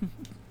sooner.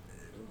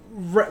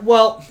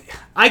 Well,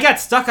 I got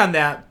stuck on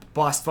that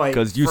boss fight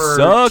 'Cause you for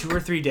suck. 2 or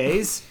 3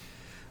 days.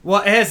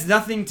 Well, it has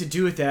nothing to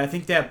do with that. I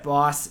think that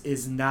boss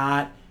is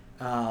not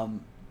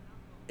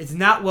it's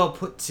not well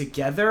put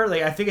together.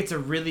 Like I think it's a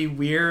really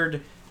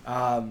weird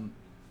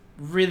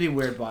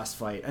boss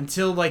fight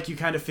until like you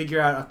kind of figure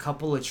out a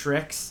couple of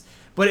tricks.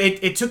 But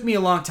it took me a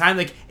long time.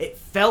 Like it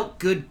felt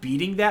good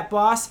beating that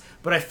boss,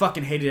 but I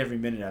fucking hated every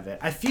minute of it.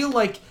 I feel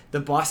like the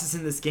bosses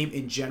in this game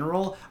in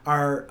general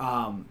are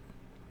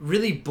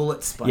really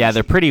bullet spongy. Yeah,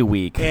 they're pretty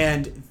weak,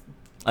 and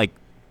like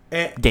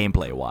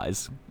gameplay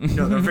wise.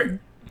 no, they're very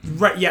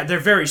right. Yeah, they're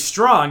very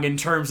strong in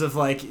terms of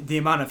like the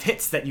amount of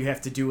hits that you have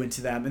to do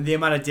into them and the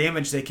amount of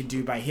damage they can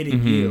do by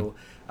hitting you.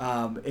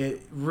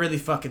 It really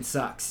fucking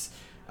sucks.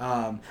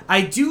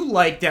 I do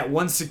like that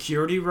one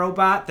security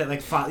robot that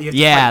like you have to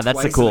fight that's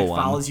twice a cool and, like,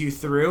 one. follows you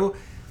through.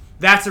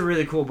 That's a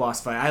really cool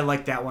boss fight. I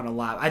like that one a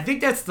lot. I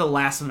think that's the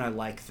last one I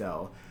like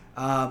though,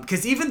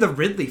 because even the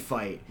Ridley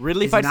fight.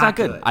 Ridley fight's not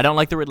good. I don't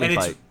like the Ridley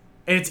fight.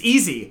 And it's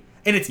easy.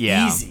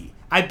 Yeah. Easy.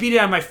 I beat it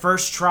on my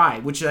first try,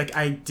 which like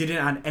I didn't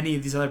on any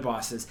of these other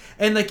bosses,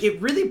 and like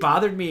it really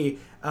bothered me.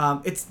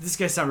 This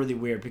gonna sound really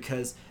weird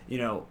because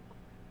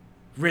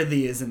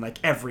Ridley is in like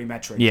every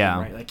Metroid game,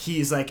 right? Like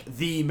he's like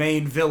the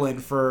main villain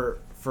for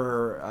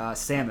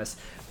Samus.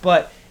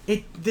 But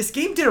this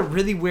game did a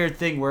really weird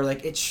thing where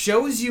like it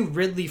shows you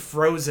Ridley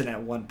frozen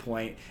at one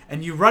point,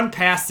 and you run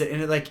past it,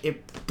 and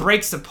it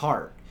breaks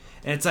apart,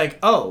 and it's like,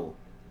 oh,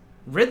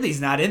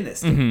 Ridley's not in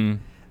this game.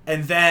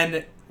 And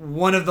then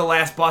one of the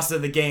last bosses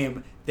of the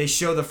game, they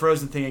show the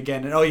frozen thing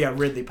again, and oh yeah,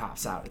 Ridley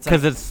pops out. It's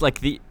Because like, it's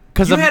like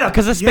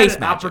because of space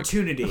magic.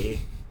 Opportunity.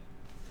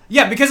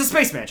 Yeah, because of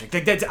space magic.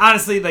 Like that's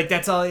honestly like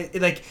that's all.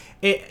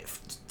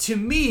 To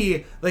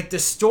me, like the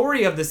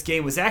story of this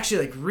game was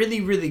actually like really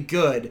really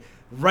good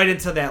right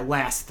until that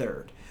last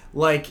third.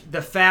 Like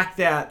the fact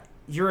that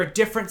you're a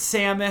different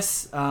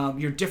Samus,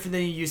 you're different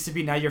than you used to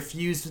be. Now you're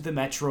fused with the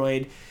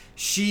Metroid.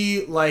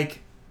 She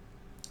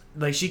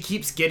she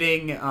keeps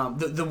getting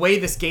the way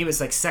this game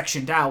is like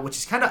sectioned out, which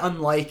is kind of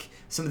unlike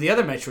some of the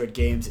other Metroid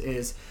games.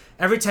 Is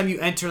every time you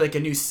enter like a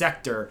new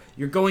sector,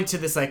 you're going to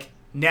this like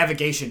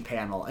navigation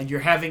panel and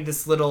you're having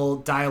this little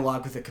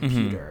dialogue with a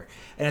computer,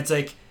 and it's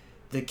like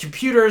the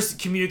computer's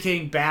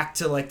communicating back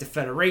to like the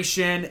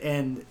Federation,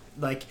 and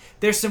like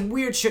there's some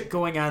weird shit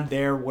going on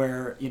there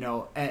where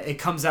it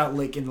comes out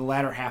like in the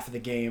latter half of the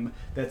game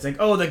that's like,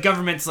 oh, the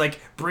government's like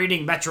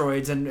breeding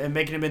Metroids and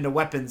making them into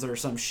weapons or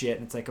some shit,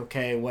 and it's like,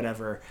 okay,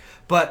 whatever.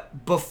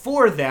 But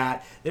before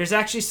that, there's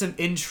actually some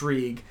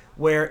intrigue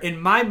where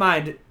in my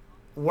mind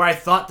where I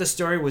thought the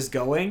story was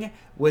going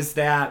was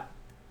that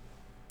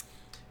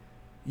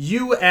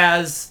you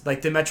as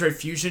like the Metroid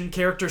Fusion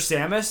character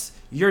Samus,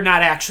 you're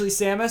not actually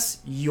Samus.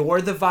 You're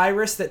the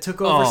virus that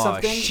took over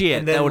something. Oh shit!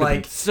 And then, that would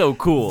have been so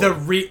cool.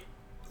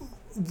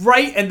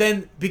 Right, and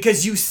then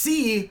because you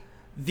see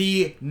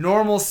the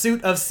normal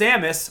suit of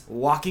Samus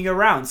walking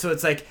around, so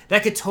it's like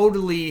that could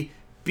totally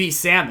be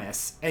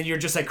Samus, and you're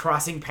just like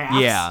crossing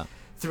paths Yeah.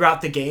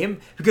 throughout the game,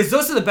 because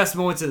those are the best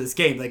moments of this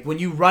game. Like when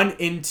you run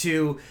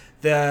into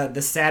the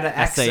SATA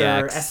X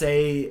or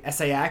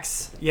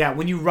SAX. Yeah,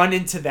 when you run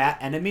into that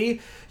enemy,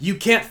 you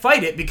can't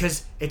fight it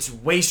because it's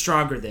way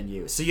stronger than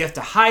you. So you have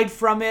to hide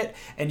from it,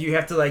 and you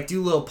have to like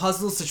do little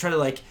puzzles to try to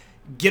like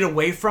get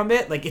away from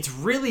it. Like it's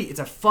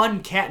a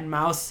fun cat and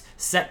mouse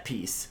set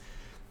piece.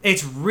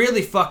 It's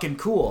really fucking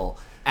cool.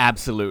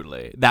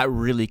 Absolutely. That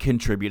really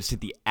contributes to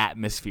the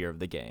atmosphere of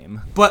the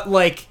game. But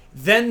like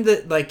then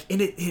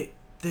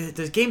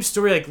the game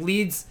story like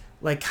leads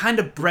like kind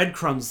of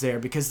breadcrumbs there,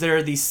 because there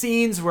are these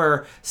scenes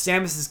where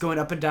Samus is going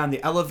up and down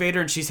the elevator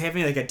and she's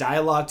having like a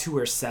dialogue to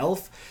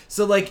herself.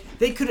 So like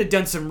they could have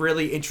done some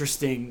really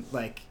interesting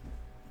like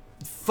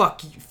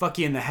fuck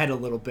you in the head a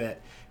little bit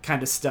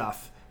kind of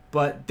stuff,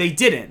 but they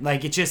didn't.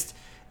 Like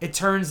it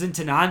turns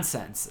into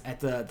nonsense at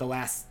the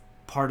last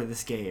part of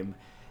this game,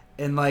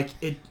 and like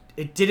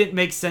it didn't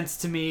make sense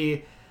to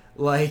me.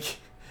 Like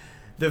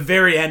the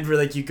very end where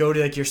like you go to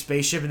like your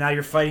spaceship and now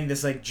you're fighting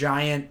this like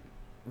giant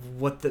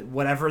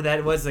whatever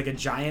that was, like a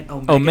giant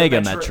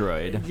Omega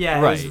Metroid. Yeah,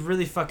 right. It was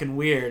really fucking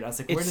weird. I was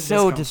like, where did It's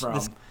this come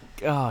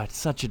from? It's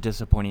such a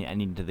disappointing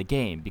ending to the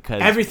game,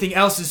 because Everything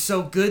else is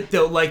so good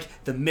though, like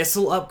the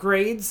missile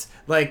upgrades,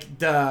 like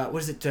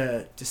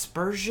the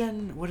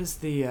dispersion? What is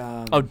the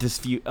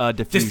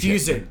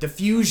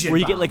diffusion where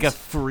you get bombs. like a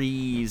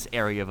freeze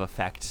area of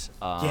effect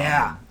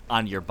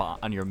on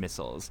your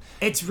missiles.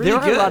 It's really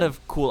good. There are good. a lot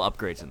of cool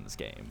upgrades in this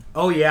game.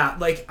 Oh yeah,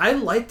 like I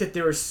like that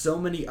there were so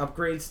many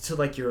upgrades to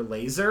like your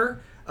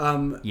laser.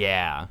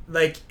 Yeah.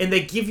 Like, and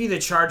they give you the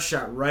charge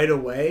shot right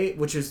away,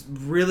 which is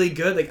really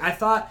good. Like I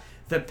thought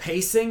the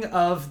pacing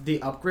of the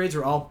upgrades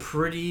were all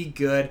pretty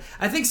good.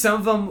 I think some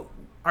of them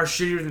are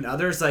shittier than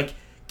others. Like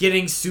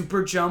getting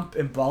super jump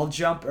and ball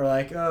jump are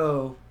like,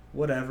 oh,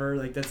 whatever,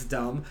 like that's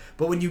dumb.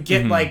 But when you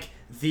get like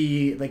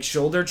the like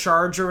shoulder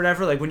charge or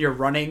whatever, like when you're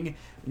running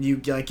and you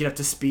like get up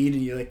to speed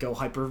and you like go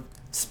hyper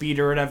speed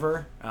or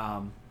whatever,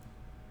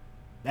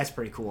 that's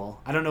pretty cool.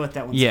 I don't know what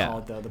that one's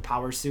called though. The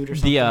power suit or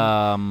something.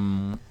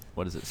 The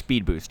what is it?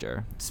 Speed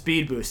booster.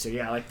 Speed booster,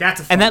 yeah, like that's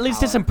a fun and that leads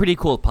to power. some pretty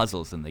cool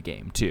puzzles in the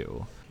game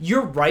too.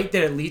 You're right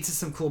that it leads to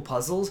some cool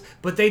puzzles,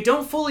 but they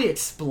don't fully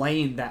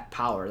explain that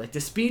power. Like the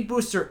speed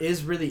booster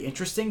is really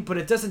interesting, but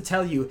it doesn't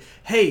tell you,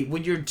 hey,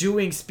 when you're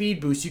doing speed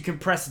boost, you can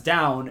press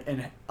down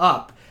and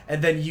up,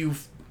 and then you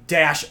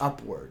dash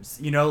upwards.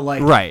 You know,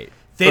 like right.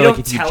 They or don't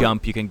like if you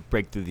jump, you can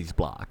break through these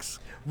blocks.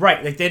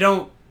 Right, like they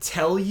don't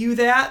tell you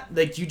that.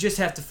 Like you just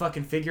have to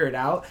fucking figure it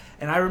out.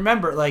 And I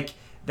remember like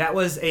that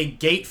was a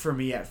gate for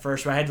me at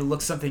first, where I had to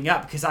look something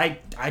up because I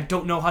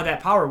don't know how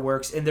that power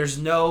works, and there's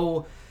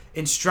no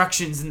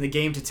instructions in the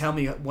game to tell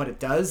me what it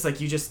does.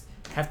 Like you just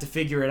have to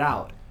figure it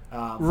out.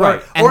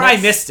 Right. Or I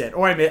missed it.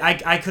 Or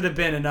I could have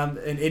been an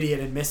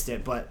idiot and missed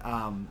it, but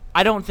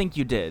I don't think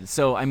you did.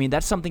 So I mean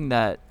that's something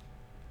that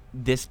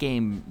this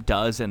game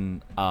does,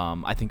 and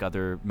I think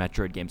other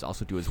Metroid games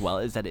also do as well,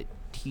 is that it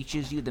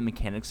teaches you the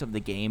mechanics of the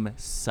game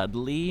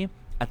subtly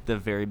at the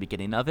very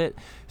beginning of it.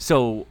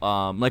 So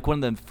like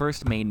one of the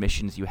first main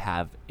missions you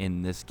have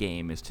in this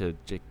game is to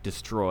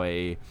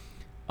destroy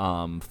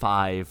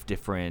 5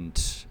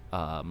 different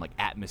like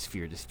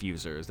atmosphere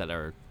diffusers that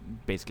are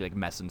basically like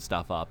messing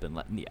stuff up and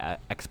letting the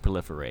X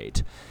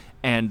proliferate.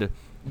 And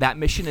that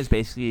mission is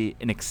basically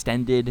an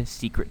extended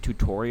secret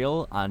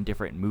tutorial on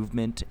different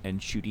movement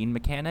and shooting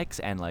mechanics,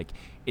 and like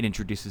it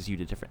introduces you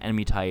to different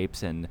enemy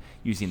types and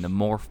using the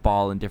morph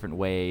ball in different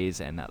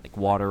ways, and that like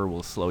water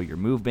will slow your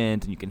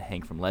movement and you can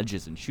hang from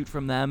ledges and shoot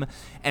from them.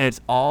 And it's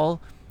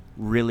all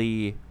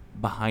really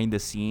behind the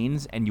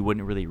scenes and you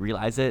wouldn't really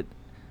realize it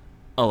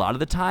a lot of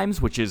the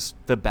times, which is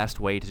the best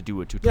way to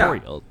do a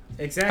tutorial.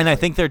 Yeah, exactly. And I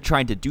think they're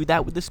trying to do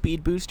that with the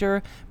speed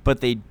booster,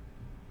 but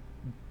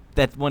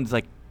that one's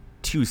like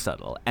too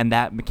subtle, and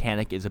that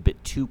mechanic is a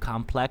bit too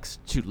complex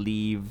to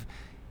leave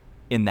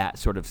in that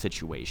sort of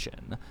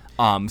situation.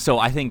 So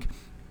I think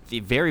the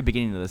very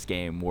beginning of this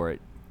game, where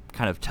it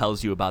kind of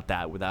tells you about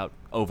that without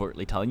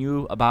overtly telling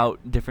you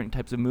about different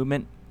types of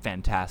movement,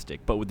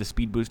 fantastic. But with the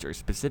speed booster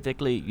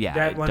specifically,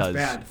 that it one's does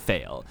bad.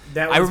 fail.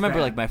 That I one's remember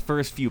bad. like my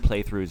first few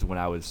playthroughs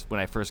when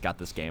I first got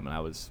this game and I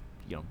was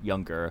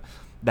younger.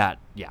 That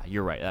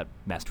you're right. That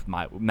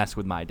messed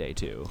with my day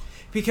too.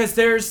 Because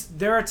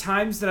there are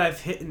times that I've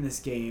hit in this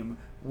game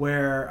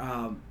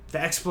where the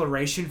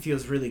exploration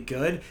feels really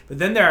good, but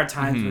then there are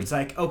times where it's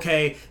like,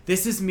 okay,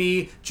 this is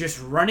me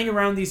just running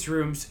around these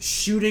rooms,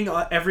 shooting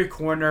every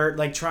corner,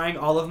 like trying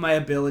all of my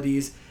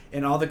abilities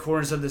in all the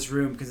corners of this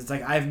room, because it's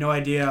like I have no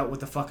idea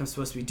what the fuck I'm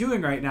supposed to be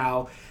doing right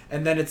now.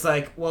 And then it's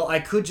like, well, I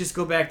could just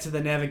go back to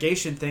the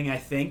navigation thing, I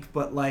think,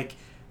 but like,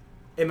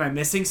 am I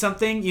missing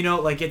something? You know,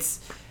 like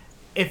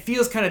it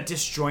feels kind of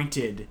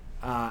disjointed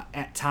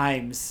at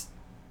times,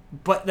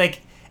 but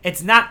like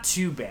it's not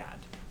too bad.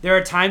 There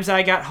are times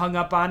I got hung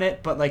up on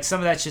it, but like some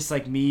of that's just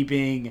like me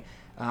being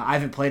I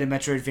haven't played a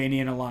Metroidvania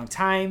in a long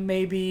time,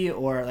 maybe,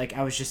 or like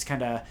I was just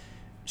kind of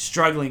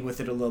struggling with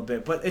it a little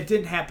bit. But it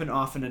didn't happen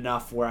often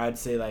enough where I'd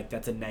say like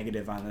that's a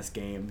negative on this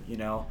game. You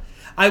know,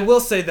 I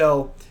will say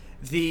though,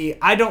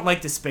 I don't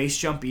like the space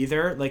jump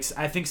either. Like,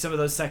 I think some of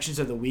those sections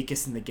are the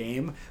weakest in the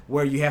game,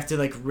 where you have to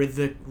like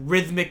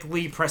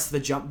rhythmically press the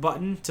jump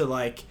button to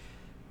like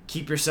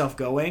keep yourself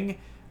going.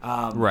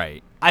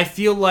 Right. I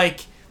feel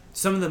like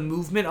some of the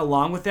movement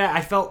along with that,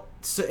 I felt,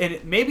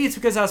 and maybe it's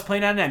because I was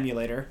playing on an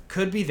emulator,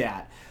 could be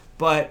that,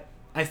 but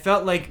I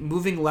felt like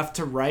moving left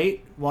to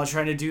right while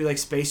trying to do like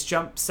space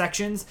jump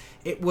sections,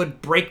 it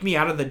would break me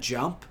out of the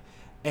jump,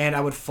 and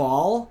I would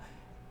fall,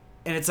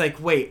 and it's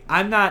like, wait,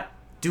 I'm not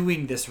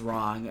doing this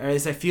wrong, or at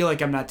least I feel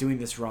like I'm not doing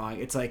this wrong.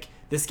 It's like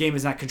this game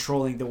is not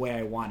controlling the way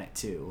I want it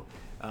to.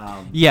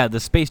 Yeah, the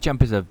space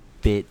jump is a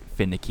bit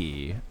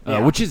finicky,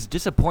 which is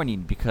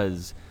disappointing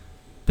because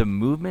the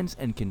movements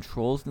and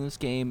controls in this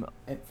game,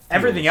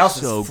 everything else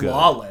so is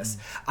flawless.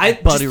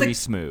 Buttery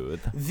smooth.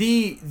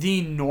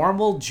 The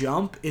normal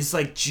jump is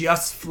like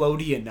just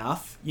floaty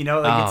enough, you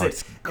know. Like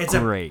it's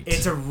great.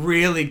 It's a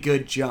really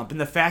good jump, and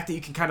the fact that you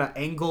can kind of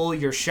angle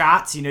your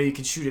shots, you know, you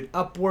can shoot it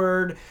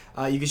upward,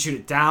 you can shoot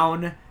it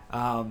down.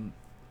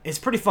 It's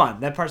pretty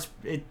fun. That part's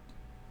it.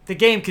 The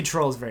game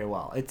controls very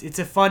well. It's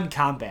a fun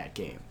combat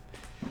game.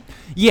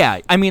 Yeah,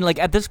 I mean, like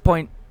at this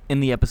point in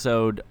the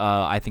episode,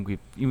 I think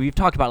we've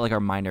talked about like our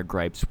minor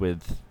gripes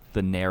with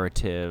the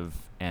narrative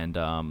and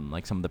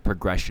like some of the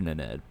progression in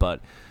it,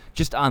 but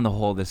just on the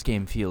whole, this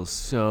game feels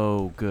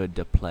so good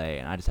to play,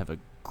 and I just have a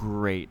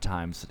great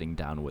time sitting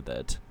down with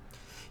it.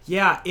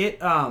 Yeah, it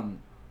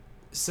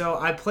so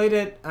I played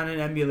it on an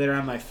emulator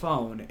on my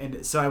phone,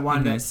 and so I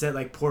wanted that set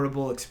like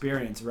portable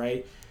experience,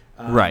 right?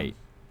 Right.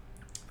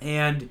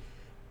 And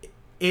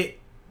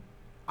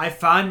I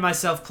found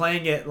myself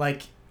playing it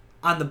like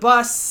on the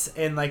bus,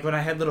 and like when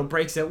I had little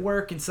breaks at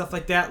work and stuff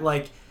like that,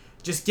 like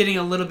just getting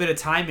a little bit of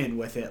time in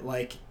with it.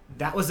 Like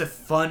that was a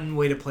fun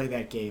way to play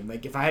that game.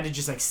 Like if I had to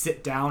just like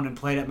sit down and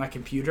play it at my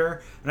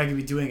computer when I could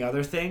be doing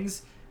other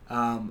things,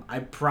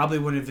 I probably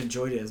wouldn't have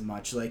enjoyed it as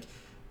much. Like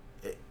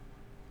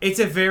it's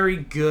a very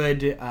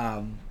good,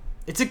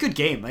 it's a good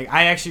game. Like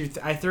I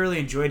thoroughly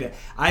enjoyed it.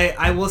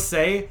 I will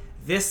say,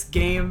 this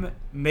game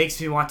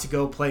makes me want to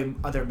go play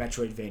other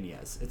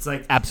Metroidvanias. It's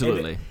like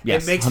absolutely,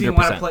 yes, it makes 100%. me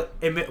want to play.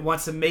 It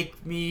wants to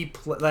make me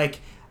play. Like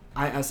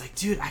I was like,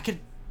 dude, I could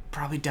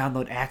probably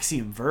download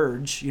Axiom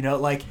Verge. You know,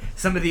 like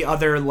some of the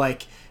other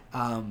like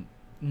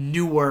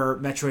newer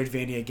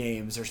Metroidvania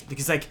games, or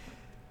because like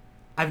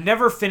I've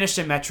never finished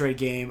a Metroid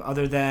game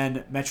other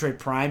than Metroid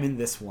Prime and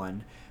this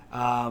one.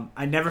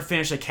 I never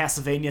finished a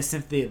Castlevania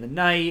Symphony of the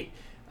Night.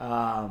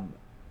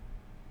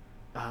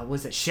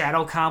 Was it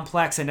Shadow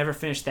Complex? I never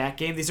finished that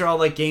game. These are all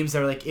like games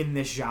that are like in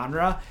this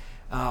genre.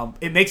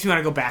 It makes me want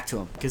to go back to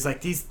them because like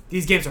these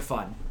games are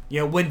fun. You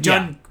know, when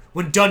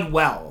done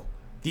well,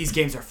 these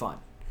games are fun.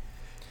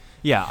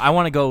 Yeah, I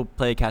want to go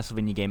play a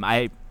Castlevania game.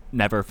 I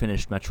never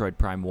finished Metroid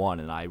Prime 1,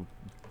 and I'm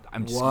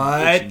just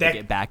itching to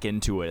get back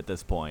into it at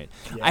this point.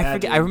 Yeah, I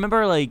forget. dude. I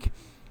remember like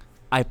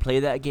I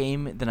played that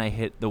game, then I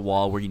hit the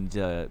wall where you need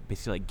to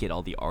basically like get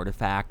all the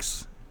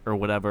artifacts or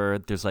whatever.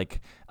 There's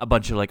like a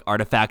bunch of like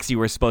artifacts you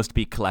were supposed to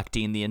be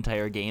collecting the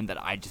entire game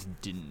that I just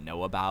didn't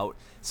know about.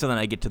 So then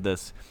I get to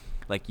this,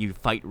 like you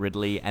fight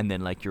Ridley, and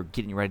then like you're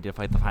getting ready to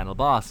fight the final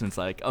boss, and it's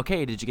like,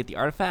 okay, did you get the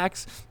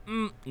artifacts?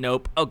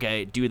 Nope.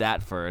 Okay, do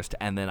that first.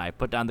 And then I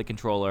put down the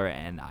controller,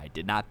 and I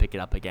did not pick it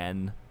up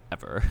again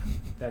ever.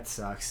 That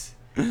sucks.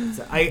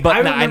 I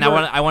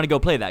want to go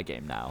play that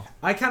game now.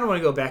 I kind of want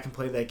to go back and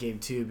play that game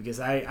too, because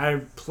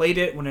I played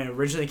it when it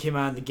originally came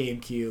out on the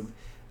GameCube,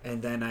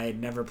 and then I had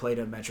never played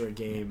a Metroid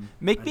game.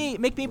 Make me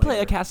play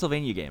a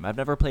Castlevania game. I've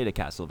never played a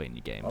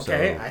Castlevania game.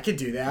 Okay, so I could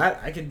do that.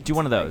 I could do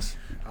one of those.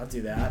 I'll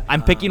do that.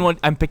 I'm picking one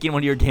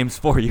of your games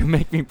for you.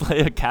 Make me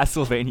play a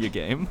Castlevania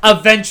game.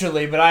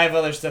 Eventually, but I have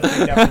other stuff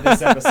picked up for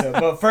this episode.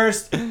 But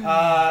first,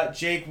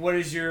 Jake, what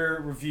is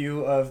your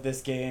review of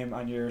this game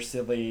on your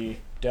silly,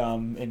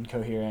 dumb,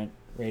 incoherent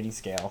rating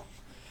scale?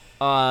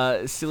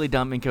 Silly,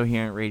 dumb,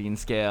 incoherent rating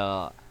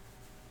scale.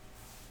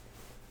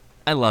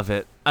 I love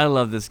it. I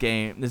love this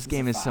game. This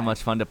game is so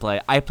much fun to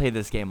play. I play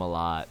this game a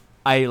lot.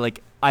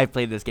 I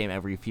play this game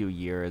every few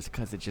years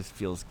because it just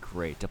feels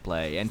great to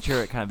play. And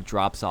sure, it kind of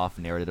drops off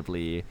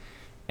narratively,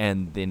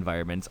 and the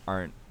environments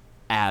aren't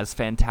as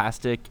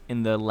fantastic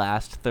in the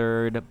last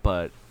third,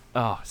 but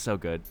oh, so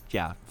good.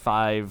 Yeah,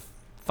 five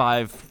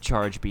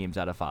charge beams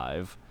out of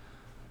 5.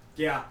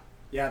 Yeah.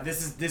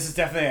 This is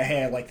definitely a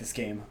hey, I like this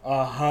game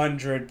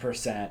 100%.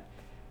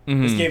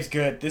 Mm-hmm. This game's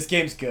good. This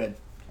game's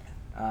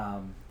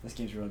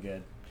real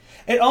good.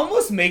 It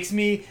almost makes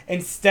me,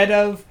 instead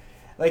of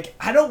like,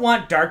 I don't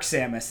want Dark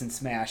Samus in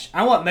Smash.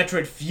 I want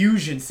Metroid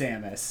Fusion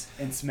Samus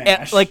in Smash.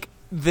 And, like,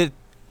 the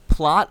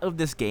plot of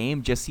this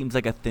game just seems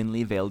like a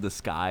thinly veiled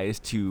disguise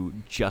to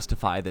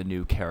justify the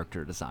new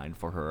character design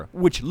for her,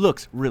 which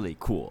looks really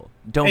cool.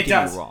 Don't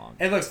get me wrong.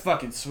 It looks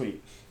fucking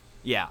sweet.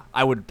 Yeah,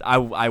 I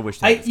wish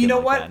that was you know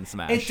like what? That in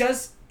Smash. It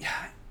does.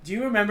 Do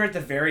you remember at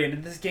the very end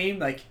of this game,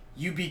 like,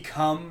 you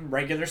become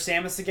regular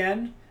Samus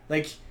again?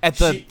 Like At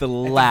the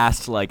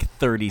last,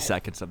 30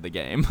 seconds of the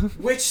game.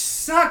 which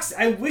sucks.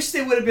 I wish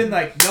they would have been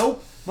like,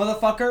 nope,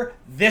 motherfucker,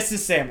 this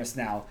is Samus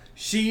now.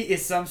 She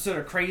is some sort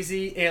of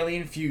crazy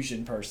alien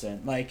fusion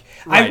person. Like,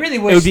 Right. I really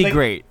wish... It would be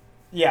great.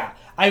 Yeah.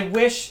 I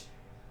wish,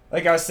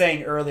 like I was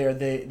saying earlier,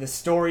 the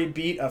story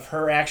beat of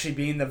her actually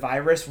being the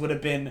virus would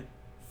have been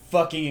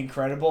fucking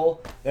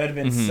incredible. That would have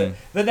been... Mm-hmm.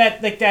 But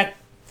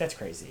that's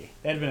crazy.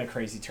 That would have been a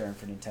crazy turn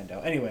for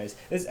Nintendo. Anyways,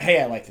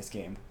 hey, I like this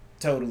game.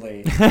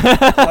 Totally.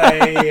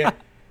 Play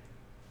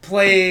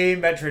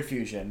Metroid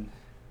Fusion.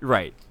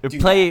 Right. Do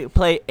Play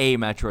a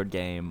Metroid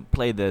game.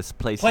 Play this.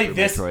 Play Super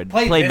Metroid.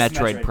 Play this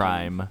Metroid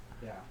Prime. Game.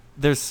 Yeah.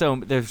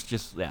 There's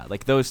just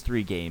like those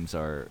 3 games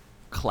are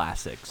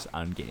classics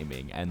on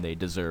gaming, and they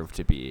deserve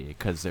to be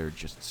because they're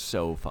just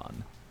so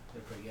fun.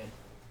 They're pretty good.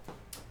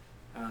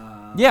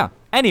 Yeah.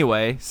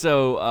 Anyway,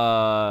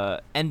 so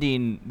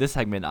ending this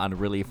segment on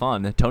really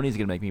fun. Tony's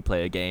gonna make me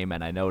play a game,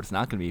 and I know it's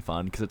not gonna be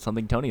fun because it's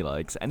something Tony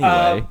likes.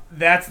 Anyway,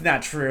 that's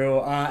not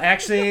true.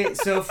 Actually,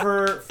 so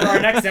for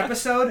our next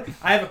episode,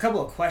 I have a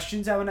couple of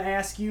questions I want to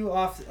ask you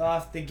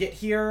off the get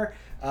here.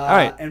 All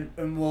right. And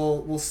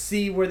we'll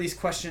see where these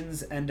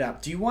questions end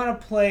up. Do you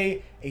want to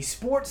play a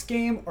sports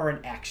game or an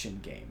action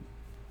game?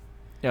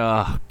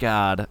 oh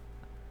God.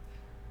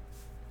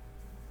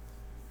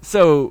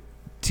 So,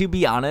 to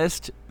be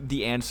honest,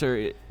 the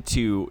answer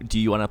to do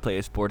you want to play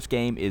a sports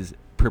game is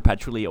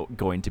perpetually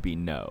going to be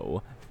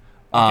no.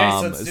 Okay,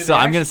 so let's do the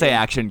I'm going action to say game.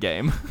 action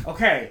game.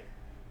 Okay,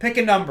 pick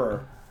a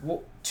number.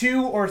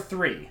 2 or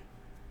 3?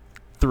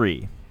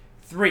 3.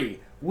 3.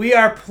 We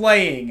are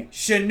playing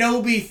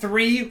Shinobi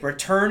 3: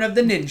 Return of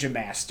the Ninja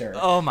Master.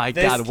 Oh my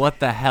This- God, what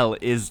the hell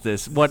is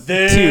this? What?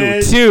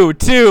 This- Two.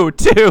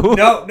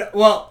 No,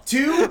 well,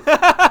 2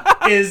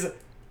 is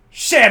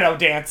Shadow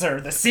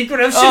Dancer, The Secret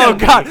of Shinobi. Oh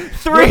God,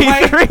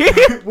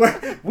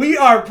 3. We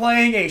are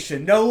playing a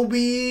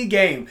Shinobi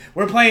game.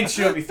 We're playing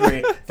Shinobi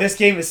 3. This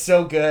game is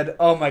so good.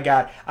 Oh my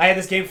God. I had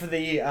this game for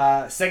the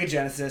Sega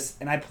Genesis,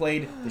 and I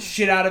played the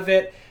shit out of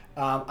it.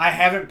 I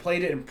haven't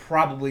played it in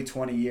probably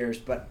 20 years,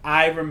 but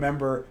I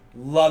remember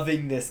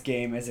loving this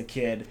game as a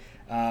kid.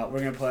 We're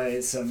going to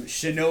play some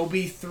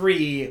Shinobi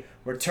 3: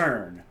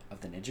 Return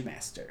of the Ninja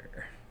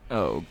Master.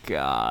 Oh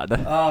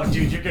God. Oh,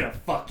 dude, you're gonna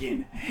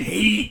fucking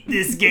hate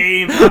this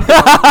game.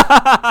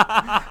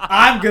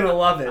 I'm gonna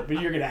love it,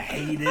 but you're gonna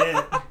hate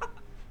it.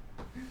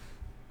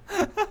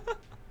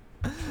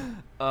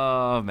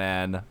 Oh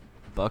man.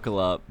 Buckle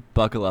up,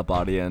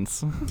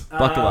 audience.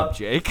 Buckle up,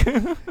 Jake.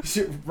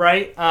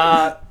 Right?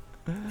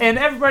 And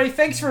everybody,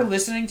 thanks for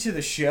listening to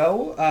the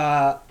show.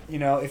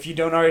 If you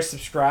don't already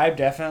subscribe,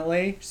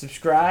 definitely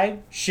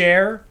subscribe,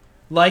 share,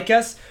 like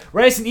us,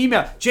 write us an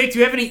email. Jake, do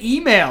you have any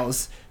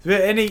emails?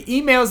 Any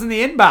emails in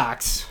the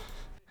inbox?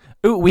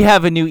 Ooh, we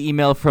have a new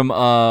email from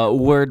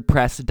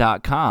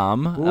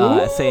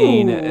wordpress.com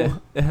saying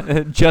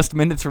just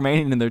minutes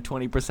remaining in their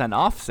 20%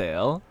 off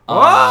sale.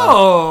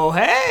 Oh,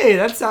 hey,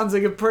 that sounds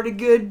like a pretty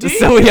good deal.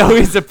 So we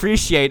always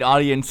appreciate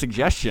audience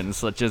suggestions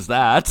such as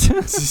that.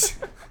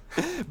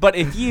 But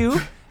if you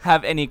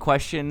have any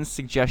questions,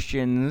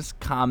 suggestions,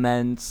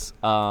 comments,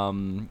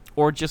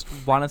 or just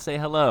want to say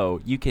hello,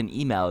 you can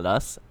email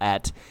us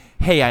at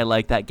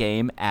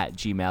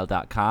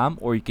heyilikeThatGame@gmail.com,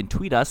 or you can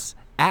tweet us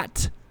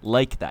at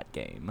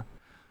 @LikeThatGame.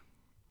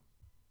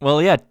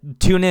 Well, yeah,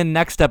 tune in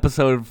next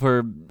episode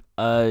for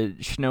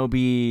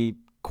Shinobi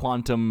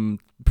Quantum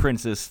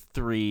Princess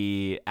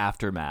 3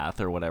 Aftermath,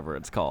 or whatever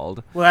it's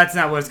called. Well, that's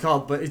not what it's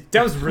called, but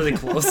that was really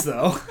close,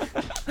 though.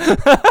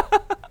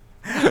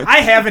 I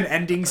have an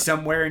ending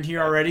somewhere in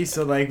here already,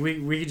 so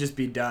we could just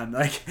be done.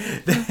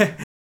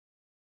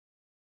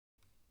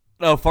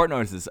 Oh, fart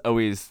noise is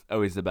always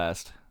the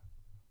best.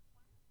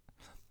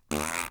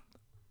 That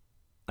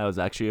was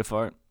actually a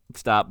fart.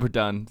 Stop. We're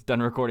done.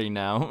 Done recording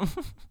now.